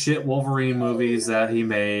all the shit Wolverine movies that he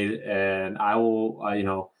made, and I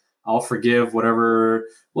will, I'll forgive whatever.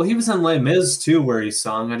 Well, he was in Les Mis too, where he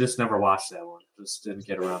sung. I just never watched that one. Just didn't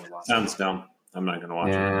get around to watching. Sounds dumb. I'm not going to watch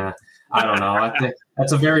it. Yeah, I don't know. I think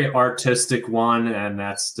that's a very artistic one, and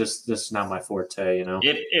that's just not my forte.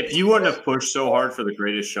 If you wouldn't have pushed so hard for The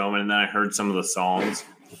Greatest Showman, and then I heard some of the songs,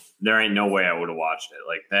 there ain't no way I would have watched it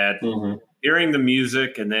like that. Mm-hmm. Hearing the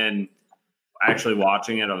music and then actually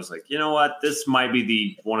watching it, I was like, you know what? This might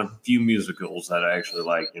be one of the few musicals that I actually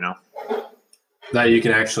like. That you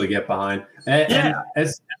can actually get behind. And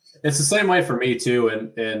it's the same way for me too.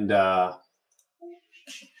 And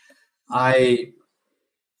I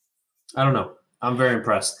don't know. I'm very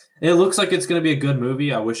impressed. It looks like it's going to be a good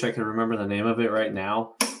movie. I wish I could remember the name of it right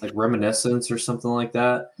now, like Reminiscence or something like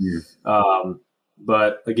that.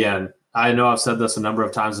 But again, I know I've said this a number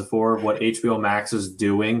of times before. What HBO Max is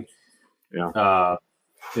doing,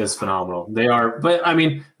 is phenomenal. They are, but I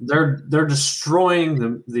mean, they're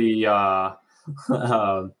destroying the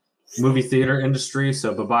movie theater industry.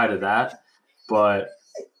 So bye bye to that. But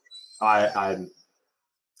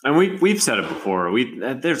and we've said it before.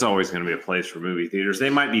 There's always going to be a place for movie theaters. They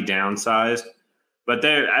might be downsized, but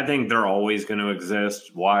I think they're always going to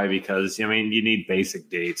exist. Why? Because I mean, you need basic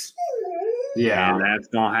dates. Yeah, and that's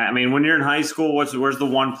going. I mean, when you're in high school, where's the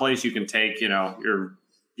one place you can take your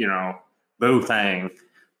boo thing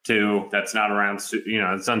to that's not around? It's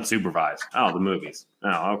unsupervised. Oh, the movies.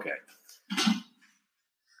 Oh, okay.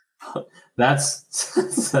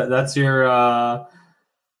 That's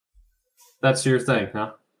your thing,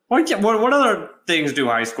 huh? What other things do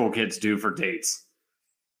high school kids do for dates?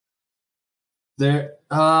 They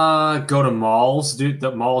go to malls, dude.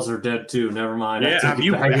 The malls are dead too. Never mind. Yeah,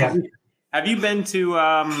 have you been to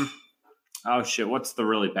oh shit, what's the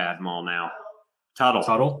really bad mall now?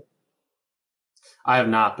 Tuttle? I have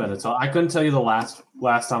not been to Tuttle. I couldn't tell you the last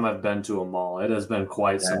time I've been to a mall. It has been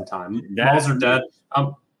quite some time. Malls are dead.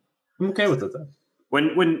 I'm okay with it though.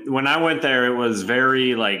 When I went there, it was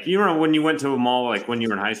very like, when you went to a mall, like when you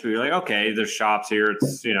were in high school, you're like, okay, there's shops here.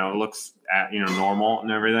 It's, it looks normal and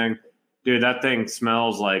everything. Dude, that thing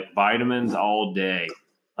smells like vitamins all day.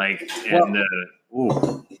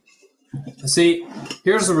 See,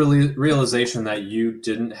 here's a realization that you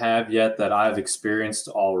didn't have yet that I've experienced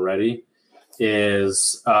already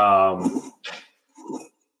is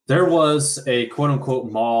there was a quote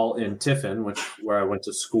unquote mall in Tiffin, where I went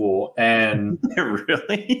to school, and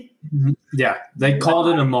really, yeah, they called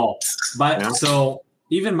it a mall. But so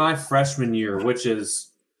even my freshman year, which is,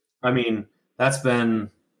 I mean, that's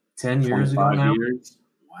been 10 years ago now. Years.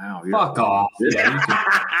 Wow, fuck off. Yeah,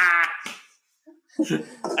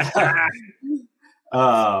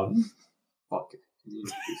 fuck it.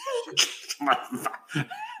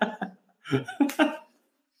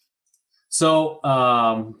 So,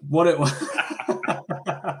 what it was,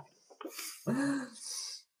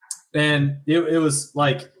 and it was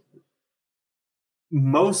like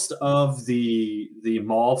most of the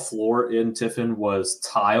mall floor in Tiffin was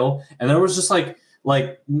tile, and there was just like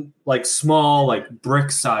small like brick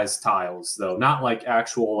sized tiles though, not like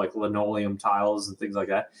actual like linoleum tiles and things like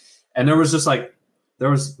that. And there was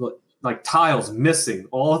tiles missing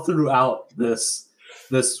all throughout this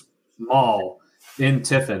mall in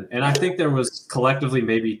Tiffin, and I think there was collectively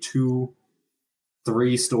maybe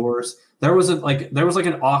 2-3 stores. There was like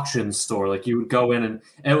an auction store, like you would go in and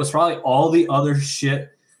it was probably all the other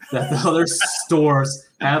shit that the other stores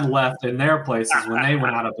had left in their places when they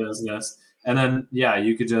went out of business, and then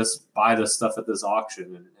you could just buy this stuff at this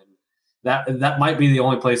auction, and that might be the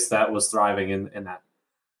only place that was thriving in that.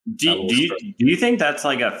 Do you think that's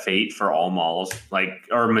like a fate for all malls, like,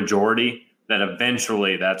 or a majority? That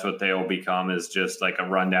eventually that's what they'll become, is just like a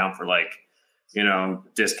rundown for like,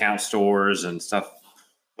 discount stores and stuff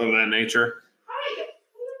of that nature.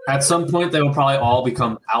 At some point, they will probably all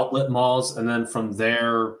become outlet malls, and then from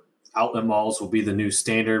there, outlet malls will be the new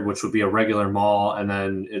standard, which would be a regular mall, and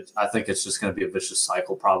then I think it's just going to be a vicious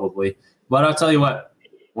cycle probably. But I'll tell you what,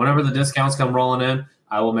 whenever the discounts come rolling in,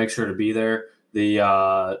 I will make sure to be there.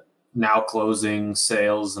 The now closing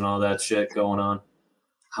sales and all that shit going on.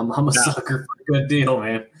 I'm a sucker for a good deal,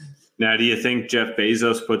 man. Now, do you think Jeff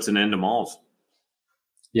Bezos puts an end to malls?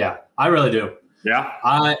 Yeah, I really do. Yeah,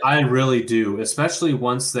 I really do, especially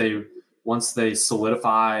once they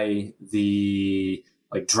solidify the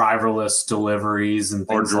like driverless deliveries and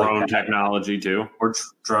things, or drone like technology too, or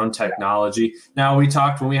drone technology. Now, we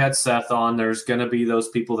talked when we had Seth on. There's going to be those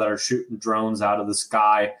people that are shooting drones out of the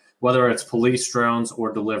sky, whether it's police drones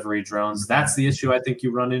or delivery drones. That's the issue I think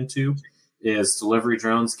you run into. Is delivery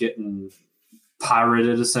drones getting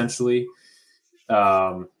pirated essentially.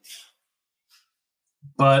 But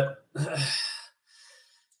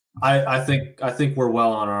I think we're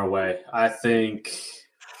well on our way. I think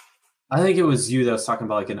it was you that was talking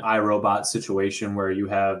about like an iRobot situation where you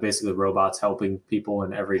have basically robots helping people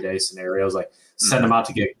in everyday scenarios, like send them out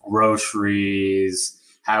to get groceries,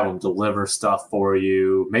 have them deliver stuff for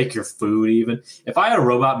you, make your food even. If I had a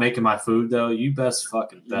robot making my food, though, you best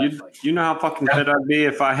fucking bet. You know how fucking good I'd be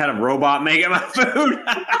if I had a robot making my food?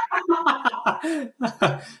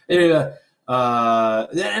 Yeah.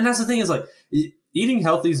 And that's the thing is, like, eating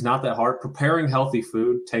healthy is not that hard. Preparing healthy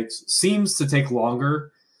food seems to take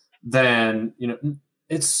longer than,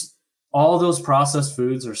 it's all those processed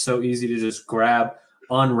foods are so easy to just grab,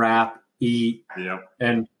 unwrap, eat, Yep.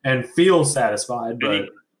 and feel satisfied. But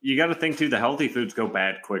you got to think too. The healthy foods go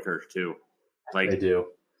bad quicker too. they Like do.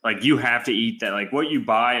 like you have to eat that. Like what you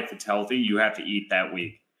buy, if it's healthy, you have to eat that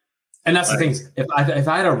week. And that's the thing. If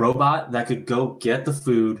I had a robot that could go get the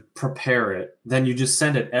food, prepare it, then you just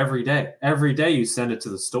send it every day. Every day you send it to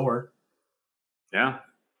the store. Yeah.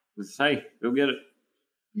 Just, hey, go get it.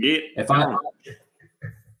 Get If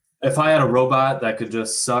I had a robot that could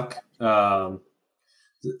just suck vacuum.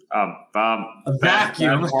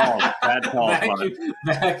 vacuum Bad call,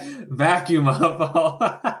 vacuum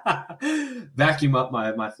up vacuum up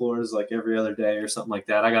my floors like every other day or something like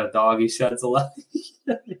that. I got a dog, he sheds a lot.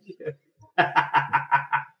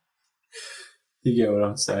 You get what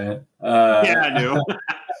I'm saying? Yeah, I do.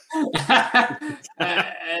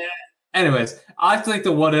 Anyways, I think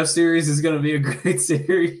the What If series is going to be a great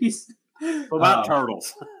series. What about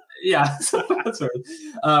turtles? Yeah, that's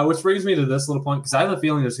right. Which brings me to this little point, because I have a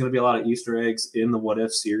feeling there's going to be a lot of Easter eggs in the What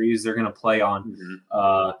If series. They're going to play on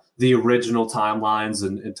the original timelines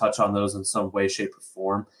and touch on those in some way, shape, or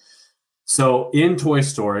form. So in Toy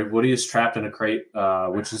Story, Woody is trapped in a crate,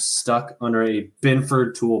 which is stuck under a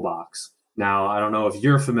Binford toolbox. Now, I don't know if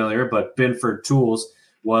you're familiar, but Binford Tools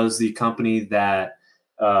was the company that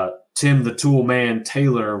Tim the Tool Man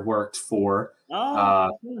Taylor worked for,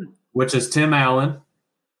 which is Tim Allen,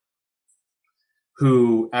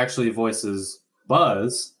 who actually voices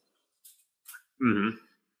Buzz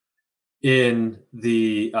in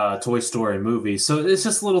the Toy Story movie. So it's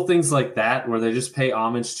just little things like that where they just pay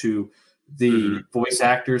homage to the voice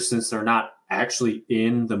actors, since they're not actually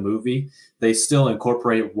in the movie. They still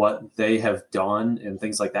incorporate what they have done and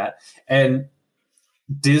things like that. And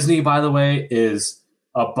Disney, by the way, is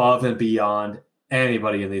above and beyond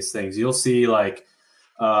anybody in these things. You'll see like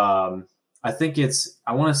I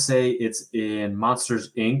want to say it's in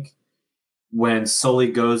Monsters Inc. When Sully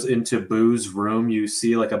goes into Boo's room, you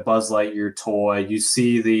see like a Buzz Lightyear toy. You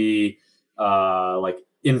see the like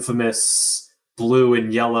infamous blue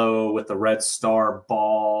and yellow with the red star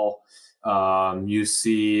ball. You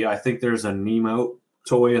see, I think there's a Nemo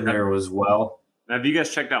toy in there as well. Have you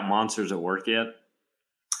guys checked out Monsters at Work yet?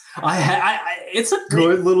 It's a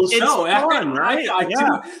good little show. It's fun, right?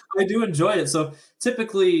 I do enjoy it. So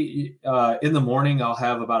typically in the morning, I'll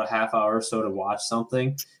have about a half hour or so to watch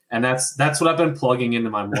something, and that's what I've been plugging into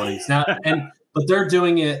my mornings now. But they're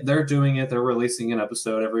doing it. They're releasing an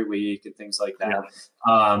episode every week and things like that.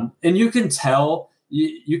 Yeah. And you can tell.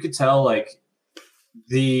 You could tell like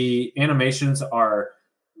the animations are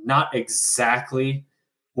not exactly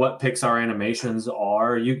what Pixar animations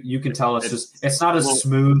are. You can tell it's not as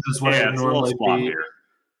smooth as what it would normally be.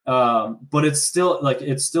 But it's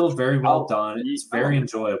still very well done. It's very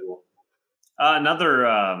enjoyable.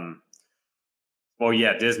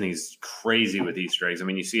 Disney's crazy with Easter eggs. I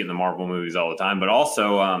mean, you see it in the Marvel movies all the time, but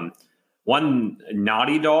also one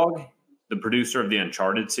Naughty Dog, the producer of the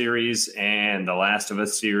Uncharted series and the Last of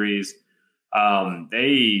Us series,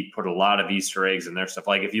 they put a lot of Easter eggs in their stuff.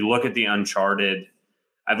 Like if you look at the Uncharted,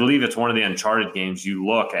 I believe it's one of the Uncharted games, you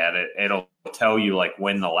look at it, it'll tell you like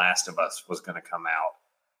when The Last of Us was going to come out.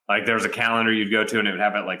 Like there's a calendar you'd go to and it would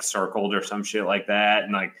have it like circled or some shit like that.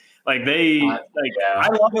 And I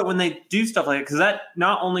love it when they do stuff like that, because that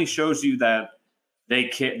not only shows you that they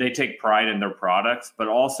take pride in their products, but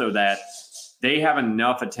also that they have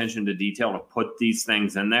enough attention to detail to put these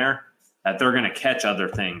things in there that they're going to catch other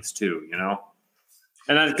things too, you know?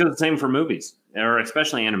 And that's the same for movies, or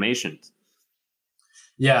especially animations.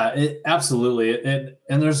 Yeah, absolutely. And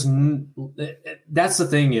that's the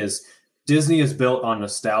thing is Disney is built on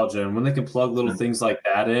nostalgia, and when they can plug little things like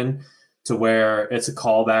that in to where it's a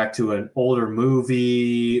callback to an older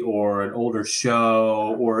movie or an older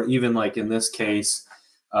show, or even like in this case,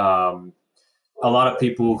 a lot of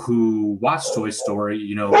people who watch Toy Story,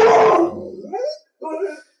 you know,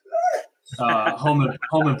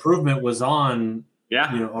 Home Improvement was on.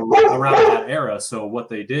 Yeah, you know, around that era. So what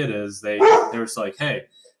they did is they were just like, hey,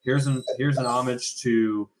 here's an homage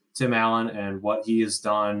to Tim Allen and what he has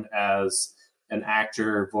done as an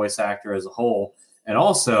actor, voice actor as a whole, and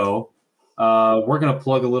also we're gonna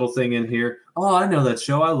plug a little thing in here. Oh, I know that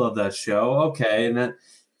show. I love that show. Okay, and then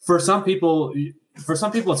for some people,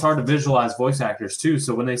 it's hard to visualize voice actors too.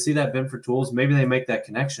 So when they see that Binford Tools, maybe they make that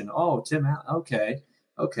connection. Oh, Tim Allen.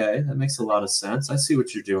 Okay, that makes a lot of sense. I see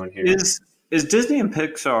what you're doing here. Is Disney and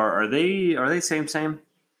Pixar, are they same?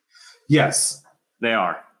 Yes. They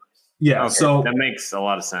are. Yeah, okay. So that makes a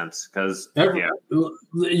lot of sense because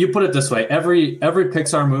you put it this way: every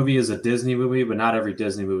Pixar movie is a Disney movie, but not every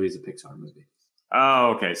Disney movie is a Pixar movie.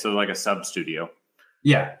 Oh, okay. So like a sub studio.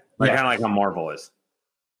 Yeah, kind of like how Marvel is.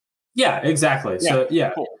 Yeah, exactly. Yeah, so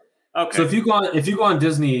yeah, cool. Okay. So if you go on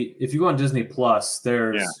Disney Plus,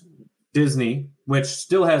 there's Disney, which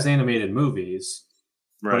still has animated movies,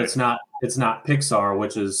 right. but it's not Pixar,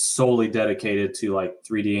 which is solely dedicated to like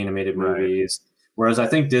 3D animated movies. Whereas I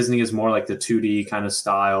think Disney is more like the 2D kind of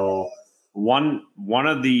style. One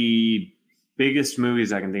of the biggest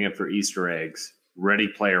movies I can think of for Easter eggs, Ready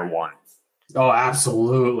Player One. Oh,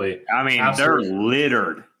 absolutely. I mean, absolutely. They're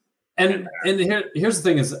littered. And here's the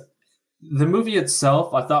thing is, the movie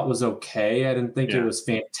itself I thought was okay. I didn't think it was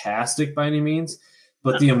fantastic by any means,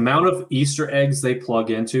 but the amount of Easter eggs they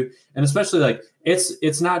plug into, and especially like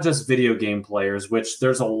it's not just video game players, which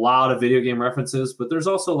there's a lot of video game references, but there's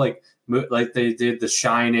also like they did The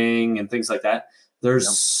Shining and things like that. There's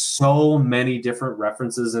so many different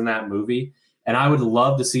references in that movie, and I would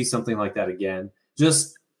love to see something like that again.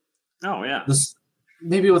 Just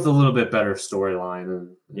maybe with a little bit better storyline.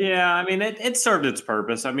 Yeah, I mean, it served its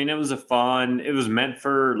purpose. I mean, it was meant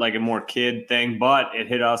for like a more kid thing, but it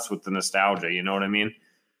hit us with the nostalgia. You know what I mean?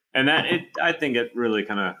 And I think it really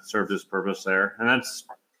kind of served its purpose there. And that's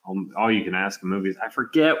all you can ask in movies. I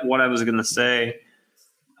forget what I was going to say.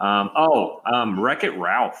 Wreck-It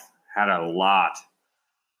Ralph had a lot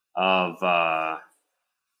of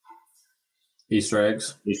Easter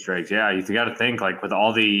eggs. Yeah. You got to think like with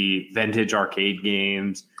all the vintage arcade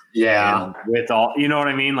games. Yeah. With all, you know what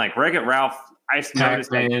I mean? Like Wreck-It Ralph, I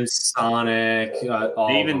noticed Pac-Man, Sonic.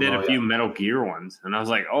 They even did a few Metal Gear ones. And I was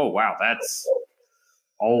like, oh, wow, that's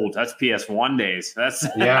old. That's PS1 days. That's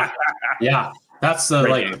yeah. That's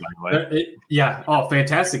game, by the way. Oh,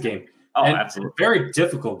 fantastic game. Oh, and absolutely. Very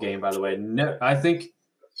difficult game, by the way. I think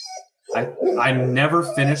I never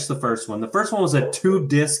finished the first one. The first one was a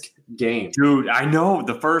 2-disc game. Dude, I know.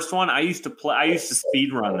 The first one, I used to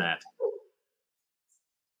speed run that.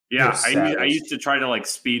 Yeah, I used to try to like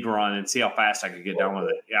speed run and see how fast I could get done with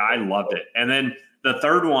it. Yeah, I loved it. And then the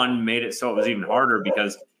third one made it so it was even harder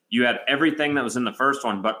because you had everything that was in the first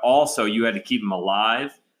one, but also you had to keep him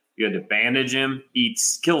alive. You had to bandage him,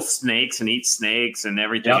 kill snakes and eat snakes and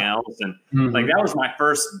everything else. And like that was my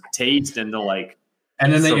first taste into like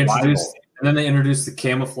and then survival. they introduced the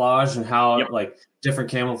camouflage and how like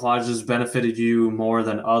different camouflages benefited you more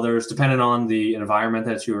than others, depending on the environment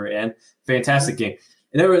that you were in. Fantastic game.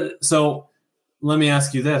 So let me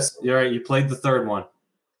ask you this. All right, you played the third one.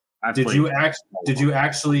 Did you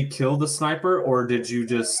actually kill the sniper, or did you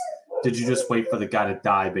just wait for the guy to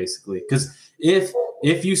die, basically? Because if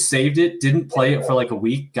you saved it, didn't play it for like a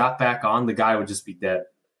week, got back on, the guy would just be dead.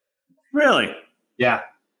 Really? Yeah.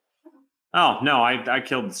 Oh no, I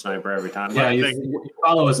killed the sniper every time. Yeah, you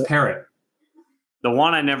follow his parrot. The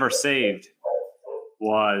one I never saved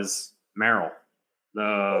was Meryl.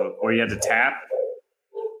 Where you had to tap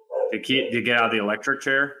to get out of the electric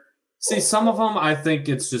chair. See, some of them I think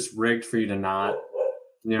it's just rigged for you to not.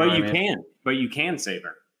 You know But you can save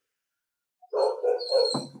her.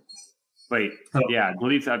 Wait, yeah,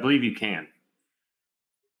 I believe you can.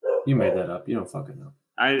 You made that up. You don't fucking know.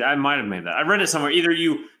 I might have made that. I read it somewhere. Either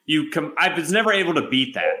I was never able to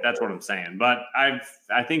beat that. That's what I'm saying. But I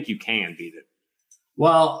think you can beat it.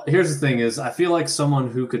 Well, here's the thing: is I feel like someone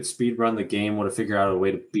who could speed run the game would have figured out a way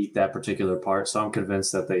to beat that particular part. So I'm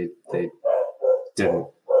convinced that they didn't.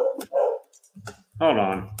 Hold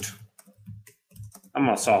on, I'm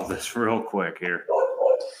gonna solve this real quick here.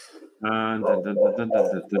 While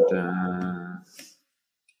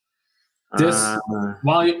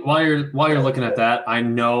you're looking at that, I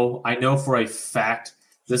know for a fact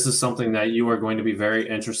this is something that you are going to be very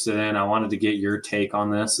interested in. I wanted to get your take on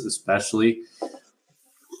this, especially.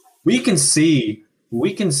 We can see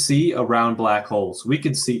around black holes. We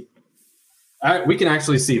can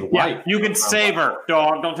actually see light. Yeah, you can save her,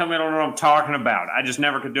 dog. Don't tell me I don't know what I'm talking about. I just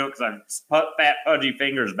never could do it because I put fat, pudgy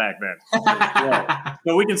fingers back then.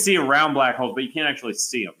 So we can see around black holes, but you can't actually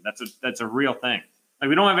see them. That's a real thing. Like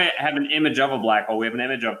we don't have an image of a black hole. We have an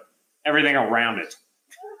image of everything around it.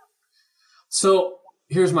 So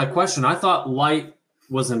here's my question. I thought light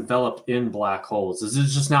was enveloped in black holes. Is it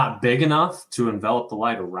just not big enough to envelop the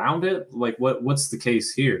light around it? Like what's the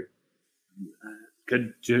case here?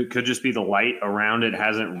 Could just be the light around it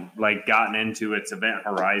hasn't like gotten into its event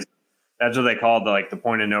horizon. That's what they call the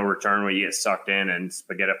point of no return, where you get sucked in and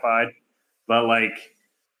spaghettified. But like,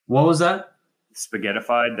 what was that?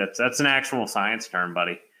 Spaghettified. That's an actual science term,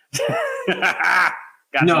 buddy.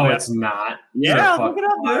 No, it's not. Yeah, look it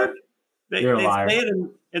up, dude. They You're a liar. say it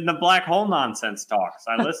in the black hole nonsense talks.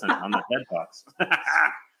 I listen on the TED Talks.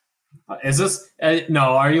 Is this no?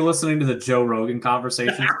 Are you listening to the Joe Rogan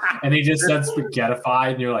conversation? And he just said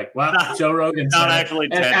spaghettified, and you're like, "Well, Joe Rogan." Not actually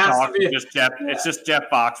TED Talks. It's just Jeff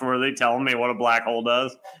Foxworthy telling me what a black hole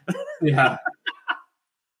does. Yeah.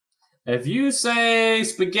 If you say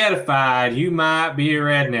spaghettified, you might be a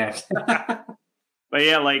redneck. But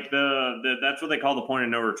yeah, like that's what they call the point of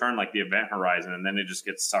no return, like the event horizon, and then it just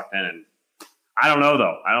gets sucked in. And I don't know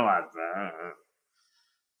though. I don't know.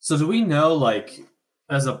 So do we know, like,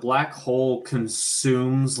 as a black hole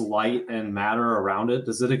consumes light and matter around it,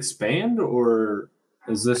 does it expand, or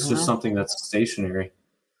is this just something that's stationary?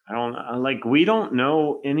 I don't like. We don't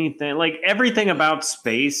know anything. Like everything about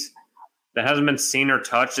space that hasn't been seen or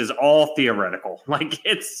touched is all theoretical. Like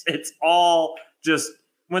it's all just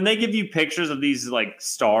when they give you pictures of these like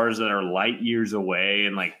stars that are light years away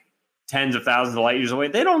and like tens of thousands of light years away,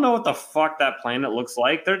 they don't know what the fuck that planet looks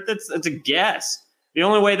like. It's a guess. The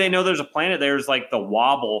only way they know there's a planet there is like the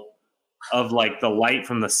wobble of like the light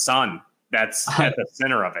from the sun that's at the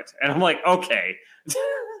center of it. And I'm like, okay.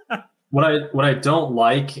 What I don't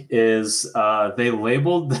like is they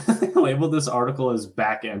labeled this article as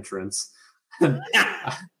back entrance. I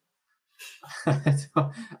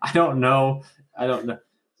don't know.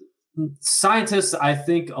 Scientists, I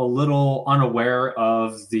think, a little unaware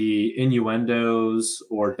of the innuendos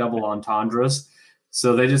or double entendres,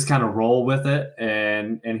 so they just kind of roll with it.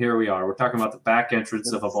 And here we are. We're talking about the back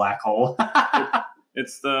entrance of a black hole.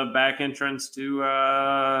 It's the back entrance to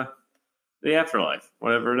the afterlife,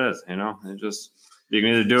 whatever it is. You know, it just you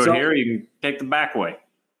can either do it here, or you can take the back way.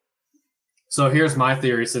 So here's my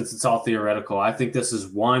theory, since it's all theoretical. I think this is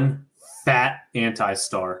one fat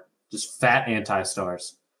anti-star, just fat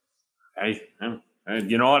anti-stars. Hey,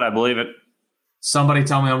 you know what? I believe it. Somebody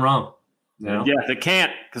tell me I'm wrong. You know? Yeah, they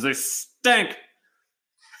can't because they stink.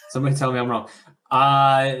 Somebody tell me I'm wrong.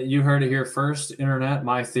 You heard it here first, Internet.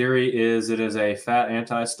 My theory is it is a fat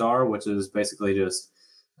anti-star, which is basically just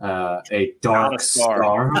a dark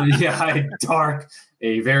star. Yeah,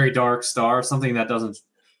 a very dark star, something that doesn't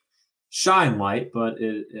shine light, but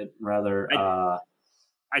it rather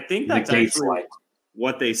I think that's actually light.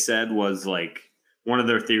 What they said was like one of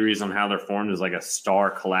their theories on how they're formed is like a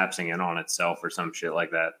star collapsing in on itself or some shit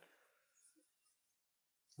like that.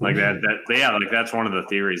 Like like that's one of the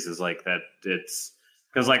theories is like that it's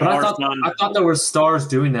because like I thought there were stars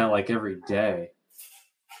doing that like every day.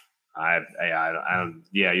 I don't.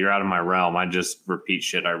 Yeah, you're out of my realm. I just repeat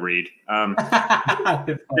shit I read. I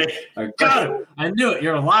knew it.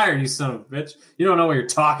 You're a liar, you son of a bitch. You don't know what you're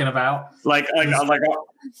talking about. Like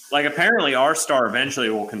apparently our star eventually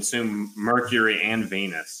will consume Mercury and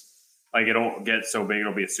Venus. Like it'll get so big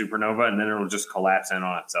it'll be a supernova, and then it'll just collapse in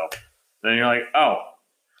on itself. Then you're like, oh,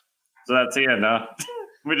 so that's the end, huh?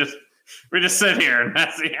 we just sit here and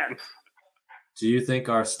that's the end. Do you think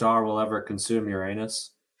our star will ever consume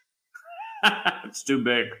Uranus? It's too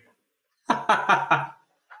big. The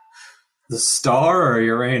star or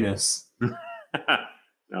Uranus?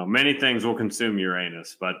 No, many things will consume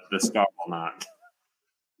Uranus, but the star will not.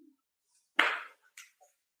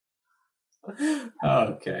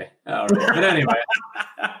 Okay. All right. But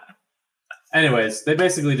anyways, they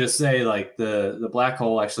basically just say like the black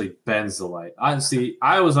hole actually bends the light. I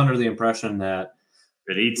was under the impression that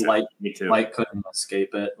it eats light. Me too. Light couldn't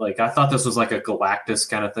escape it. Like I thought this was like a Galactus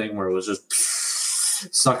kind of thing where it was just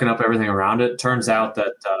sucking up everything around it. Turns out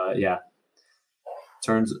that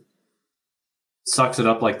sucks it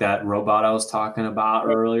up like that robot I was talking about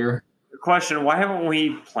earlier. Question: why haven't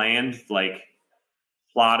we plotted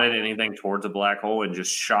anything towards a black hole and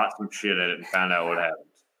just shot some shit at it and found out what happens?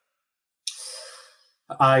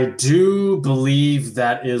 I do believe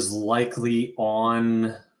that is likely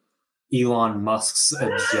on Elon Musk's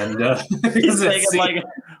agenda. He's taking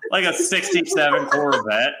like a 67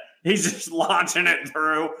 Corvette. He's just launching it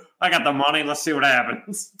through. I got the money. Let's see what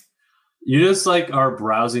happens. You just like are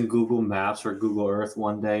browsing Google Maps or Google Earth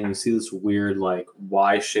one day and you see this weird like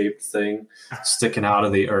Y-shaped thing sticking out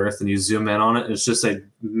of the earth and you zoom in on it. And it's just a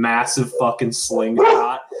massive fucking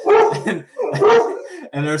slingshot.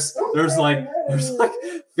 And there's like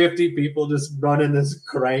 50 people just running this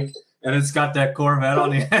crank. And it's got that Corvette on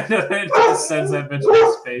the end of it. It just sends that bitch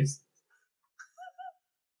into space.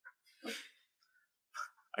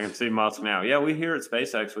 I can see Musk now. Yeah, we here at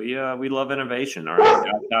SpaceX, we love innovation. All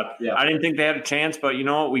right. I didn't think they had a chance, but you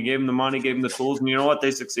know what? We gave them the money, gave them the tools, and you know what? They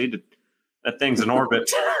succeeded. That thing's in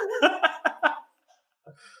orbit.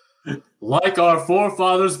 Like our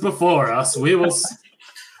forefathers before us, we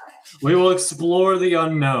will explore the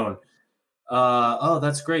unknown. Oh,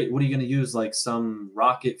 that's great. What are you going to use? Like some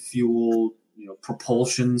rocket fuel,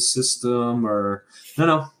 propulsion system or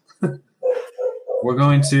no. We're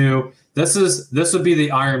going to, this would be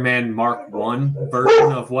the Iron Man Mark 1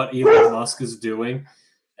 version of what Elon Musk is doing.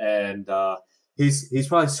 And he's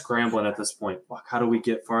probably scrambling at this point. Fuck, how do we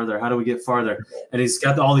get farther? How do we get farther? And he's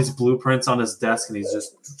got all these blueprints on his desk, and he's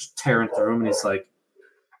just tearing through them. And he's like,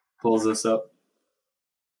 pulls this up.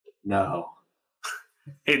 No.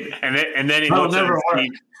 And then he looks at his TV,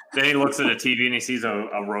 then he looks at a TV and he sees a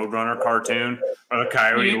Roadrunner cartoon or the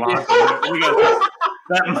Coyote Lock. He goes,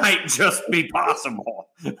 that might just be possible.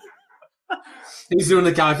 He's doing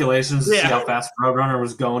the calculations to see Yeah. how fast Roadrunner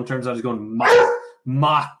was going. Turns out he's going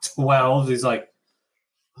Mach 12. He's like,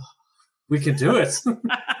 we can do it.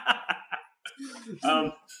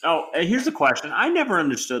 Here's a question. I never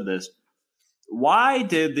understood this. Why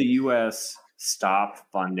did the U.S. stop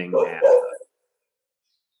funding NASA?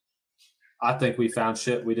 I think we found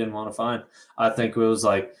shit we didn't want to find. I think it was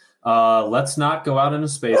like, let's not go out into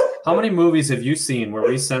space. How many movies have you seen where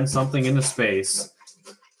we send something into space,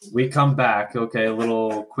 we come back, okay, a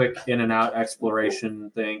little quick in and out exploration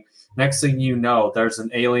thing. Next thing you know, there's an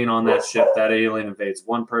alien on that ship. That alien invades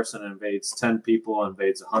one person, invades 10 people,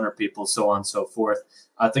 invades 100 people, so on and so forth.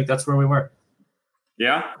 I think that's where we were.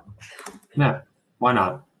 Yeah? Yeah, why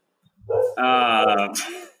not? Hold on.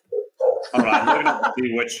 I'm looking to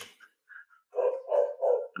see which.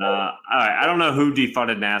 All right. I don't know who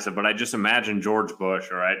defunded NASA, but I just imagine George Bush.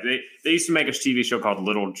 All right. They used to make a TV show called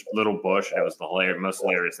Little Bush, and it was the most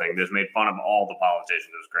hilarious thing. They just made fun of all the politicians.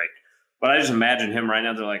 It was great. But I just imagine him right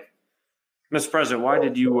now. They're like, Mr. President, why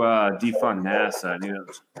did you defund NASA? And he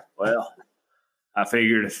goes, well, I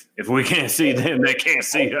figured if we can't see them, they can't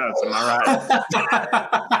see us. Am I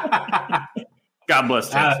right? God bless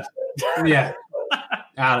Texas. Yeah.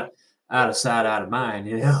 Out of sight, out of mind,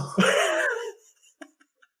 you know.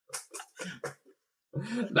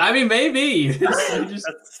 I mean, maybe.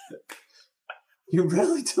 You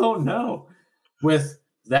really don't know. With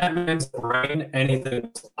that man's brain, anything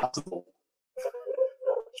is possible.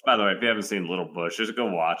 By the way, if you haven't seen Little Bush, just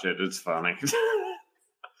go watch it. It's funny.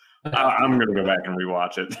 I'm going to go back and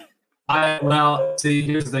rewatch it. See,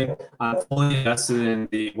 here's the thing. I'm fully invested in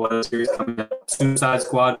the what series coming out. Suicide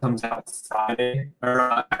Squad comes out Friday,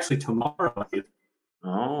 or actually tomorrow.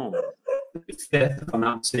 Oh. The 5th, if I'm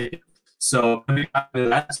not mistaken. So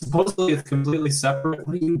that supposedly it's completely separate.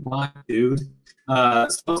 What are you blind, dude?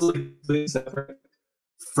 Supposedly completely separate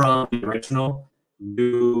from the original.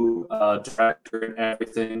 New director and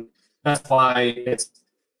everything. That's why it's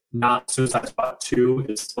not Suicide Squad 2.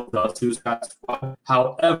 It's still the Suicide Squad.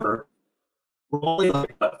 However, we're only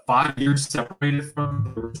like 5 years separated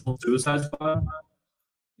from the original Suicide Squad.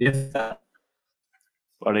 If that.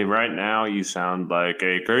 Buddy, right now you sound like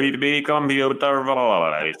a creepy computer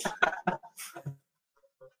voice.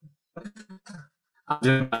 I'm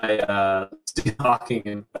doing my Steve Hawking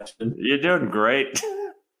impression. You're doing great.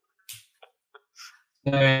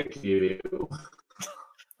 Thank you.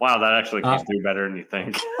 Wow, that actually came through better than you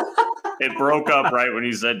think. It broke up right when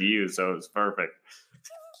you said you, so it's perfect.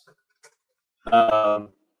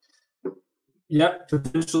 Yep,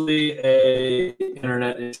 potentially a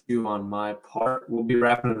internet issue on my part. We'll be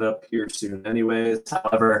wrapping it up here soon anyways.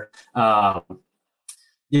 However,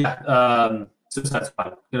 Suicide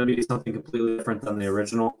Squad going to be something completely different than the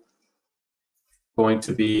original. Going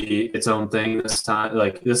to be its own thing this time.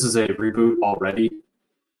 Like, this is a reboot already.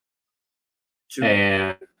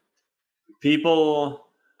 And people,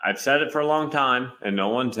 I've said it for a long time, and no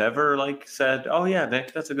one's ever said, "Oh yeah,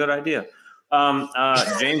 Nick, that's a good idea."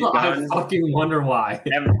 James Gunn. I fucking wonder why.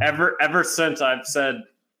 Ever since I've said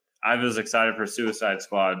I was excited for Suicide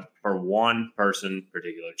Squad for one person in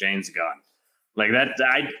particular, James Gunn. Like that,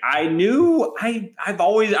 I knew I've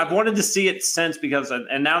wanted to see it since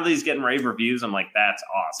and now that he's getting rave reviews, I'm like, that's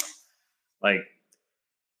awesome. Like,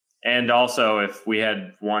 and also if we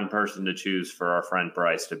had one person to choose for our friend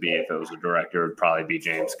Bryce to be, if it was a director, it would probably be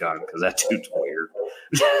James Gunn because that dude's weird.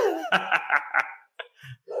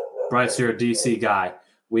 Bryce, you're a DC guy.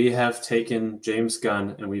 We have taken James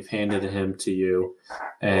Gunn and we've handed him to you.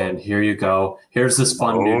 And here you go. Here's this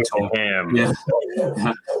fun new toy. Yeah.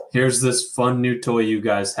 Here's this fun new toy you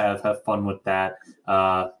guys have. Have fun with that.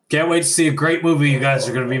 Can't wait to see a great movie you guys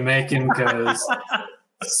are going to be making because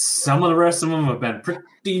some of the rest of them have been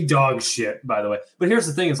pretty dog shit, by the way. But here's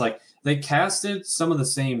the thing. It's like they casted some of the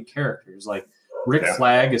same characters. Like Rick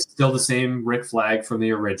Flag is still the same Rick Flag from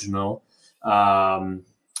the original.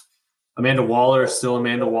 Amanda Waller is still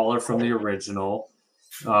Amanda Waller from the original.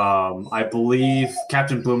 I believe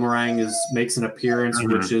Captain Boomerang makes an appearance,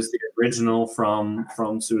 which is the original from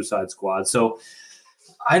Suicide Squad. So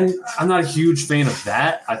I'm not a huge fan of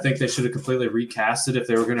that. I think they should have completely recast it if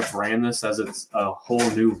they were going to brand this as it's a whole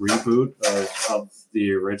new reboot of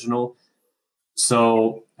the original.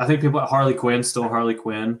 So I think people at Harley Quinn, still Harley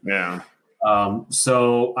Quinn. Yeah.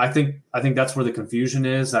 So I think that's where the confusion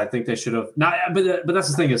is. I think they should have not, but that's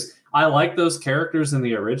the thing is I like those characters in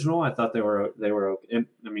the original. I thought they were okay.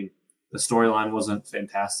 I mean, the storyline wasn't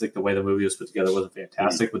fantastic. The way the movie was put together wasn't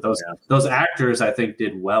fantastic. But those actors, I think,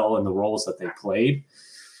 did well in the roles that they played.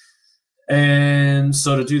 And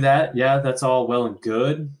so to do that, yeah, that's all well and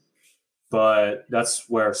good. But that's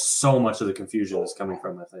where so much of the confusion is coming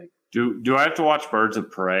from, I think. Do I have to watch Birds of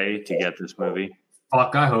Prey to get this movie?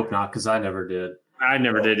 Fuck, I hope not, because I never did. I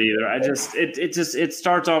never did either. I just it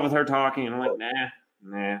starts off with her talking, and I'm like,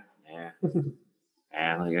 nah.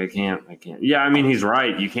 Like I can't. Yeah, I mean, he's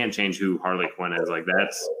right. You can't change who Harley Quinn is. Like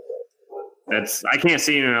that's I can't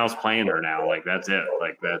see anyone else playing her now. Like that's it.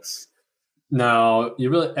 Like that's no. You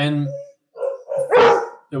really and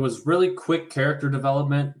it was really quick character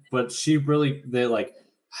development, but they like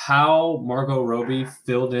how Margot Robbie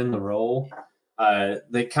filled in the role.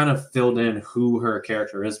 They kind of filled in who her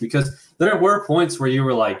character is, because there were points where you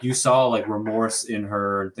were like, you saw like remorse in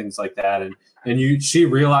her and things like that. And she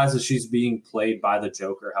realizes she's being played by the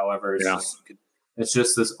Joker. However, it's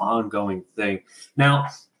just this ongoing thing. Now,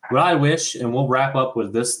 what I wish, and we'll wrap up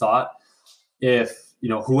with this thought, if,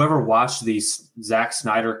 whoever watched the Zack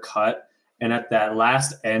Snyder cut, and at that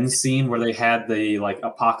last end scene where they had the like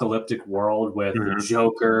apocalyptic world with the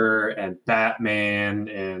Joker and Batman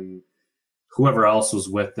and whoever else was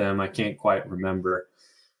with them, I can't quite remember.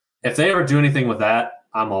 If they ever do anything with that,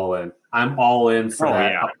 I'm all in. I'm all in for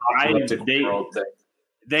that apocalyptic world thing.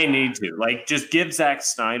 They need to. Like, just give Zack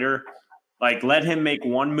Snyder, like, let him make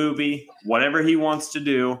one movie, whatever he wants to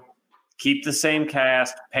do, keep the same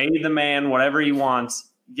cast, pay the man whatever he wants.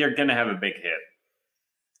 You're going to have a big hit.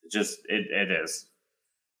 It is.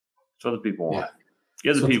 That's what the people want.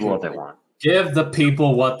 Give the people what they want. Give the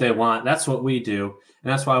people what they want. That's what we do.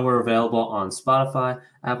 And that's why we're available on Spotify,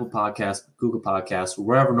 Apple Podcasts, Google Podcasts,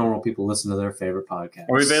 wherever normal people listen to their favorite podcasts.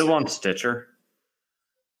 Are we available on Stitcher?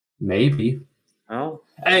 Maybe. Oh.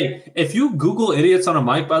 Hey, if you Google Idiots on a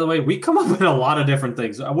Mic, by the way, we come up in a lot of different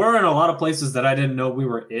things. We're in a lot of places that I didn't know we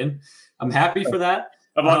were in. I'm happy for that.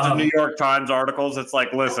 A bunch of New York Times articles. It's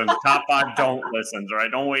like, listen, top 5 don't listen, all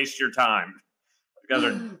right? Don't waste your time. You guys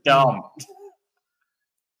are dumb.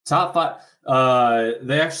 Top 5.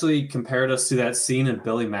 They actually compared us to that scene in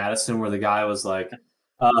Billy Madison where the guy was like,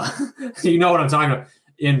 you know what I'm talking about.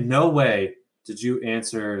 In no way did you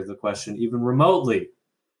answer the question even remotely.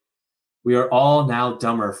 We are all now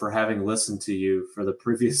dumber for having listened to you for the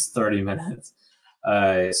previous 30 minutes.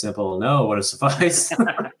 Simple no would have sufficed.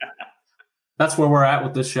 That's where we're at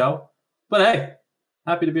with this show. But hey,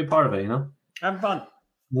 happy to be a part of it, Have fun.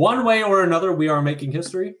 One way or another, we are making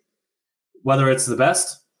history. Whether it's the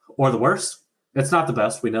best or the worst. It's not the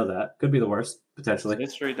best. We know that. Could be the worst, potentially.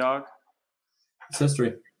 It's history, dog. It's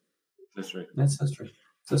history. History. It's history.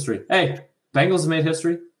 It's history. Hey, Bengals made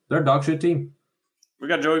history. They're a dog shit team. We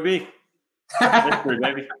got Joey B. History,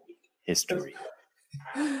 baby. History.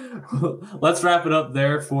 Let's wrap it up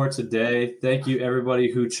there for today. Thank you,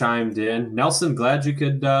 everybody who chimed in. Nelson, glad you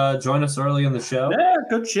could join us early in the show. Yeah,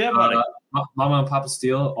 good shit, buddy. Mama and Papa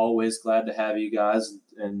Steele, always glad to have you guys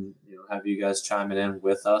and have you guys chiming in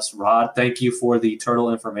with us. Rod, thank you for the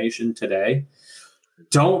turtle information today.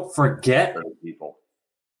 Don't forget, people.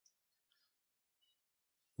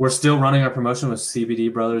 We're still running our promotion with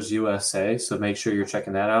CBD Brothers USA, so make sure you're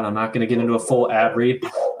checking that out. I'm not going to get into a full ad read.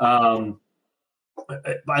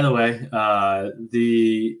 By the way,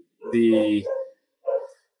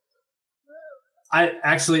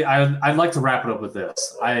 I'd like to wrap it up with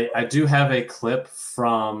this. I do have a clip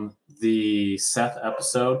from the Seth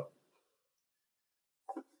episode,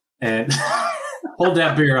 and hold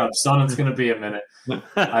that beer up, son. It's going to be a minute.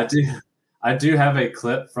 I do have a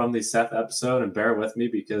clip from the Seth episode, and bear with me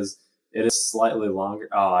because it is slightly longer.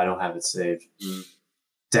 Oh, I don't have it saved.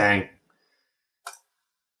 Dang.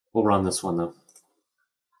 We'll run this one though.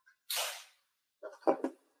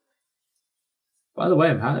 By the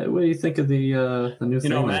way, what do you think of the new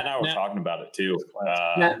thing? Matt and I were talking about it too.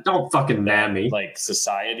 Don't fucking nab me. Like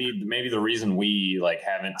society, maybe the reason we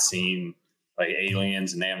haven't seen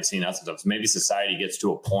aliens and they haven't seen us and stuff. Maybe society gets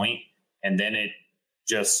to a point and then it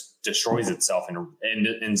just destroys itself and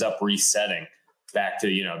ends up resetting back to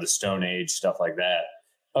the Stone Age, stuff like that.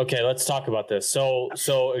 Okay, let's talk about this. So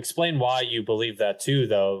explain why you believe that too,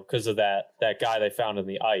 though, because of that guy they found in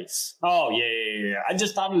the ice. Oh yeah. I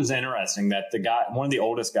just thought it was interesting that the guy, one of the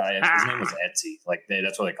oldest guys, his name was Etsy.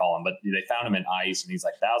 That's what they call him. But they found him in ice, and he's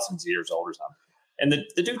thousands of years old or something. And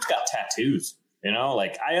the dude's got tattoos.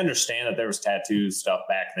 I understand that there was tattoo stuff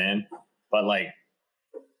back then, but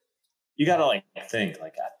you got to think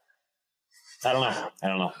I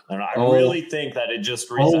don't know. I Oh. really think that it just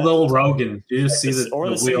resets. Oh, little Rogan. You just see Or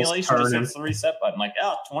the wheels simulation just turning. hits the reset button. Like,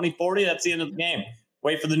 2040, that's the end of the game.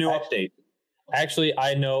 Wait for the new update. Actually,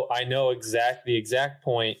 I know the exact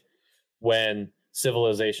point when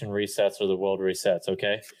civilization resets or the world resets.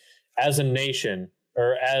 Okay, as a nation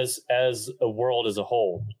or as a world as a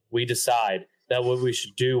whole, we decide that what we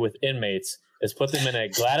should do with inmates is put them in a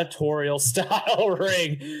gladiatorial style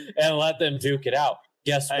ring and let them duke it out.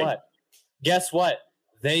 Guess what? Guess what?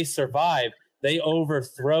 They survive. They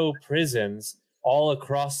overthrow prisons all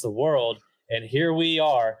across the world, and here we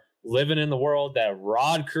are living in the world that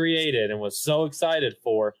Rod created and was so excited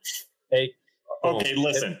for. Okay,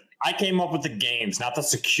 listen. I came up with the games, not the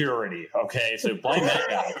security. Okay, so blame that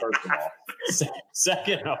guy first of all.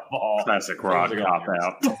 Second of all, Classic Rod cop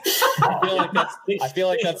out. I feel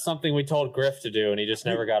like that's something we told Griff to do, and he just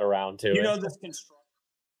never got around to it. You know this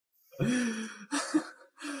construction.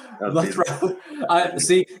 That's right.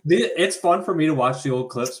 See, it's fun for me to watch the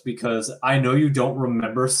old clips because I know you don't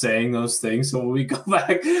remember saying those things. So when we go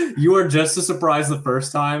back, you are just as surprised the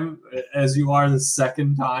first time as you are the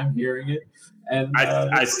second time hearing it. And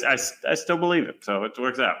I still believe it, so it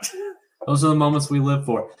works out. Those are the moments we live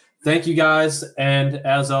for. Thank you guys, and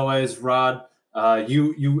as always, Rod,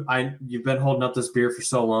 you've been holding up this beer for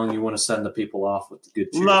so long. You want to send the people off with the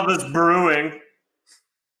good cheers. Love is brewing.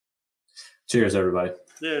 Cheers, everybody.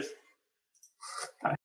 Cheers.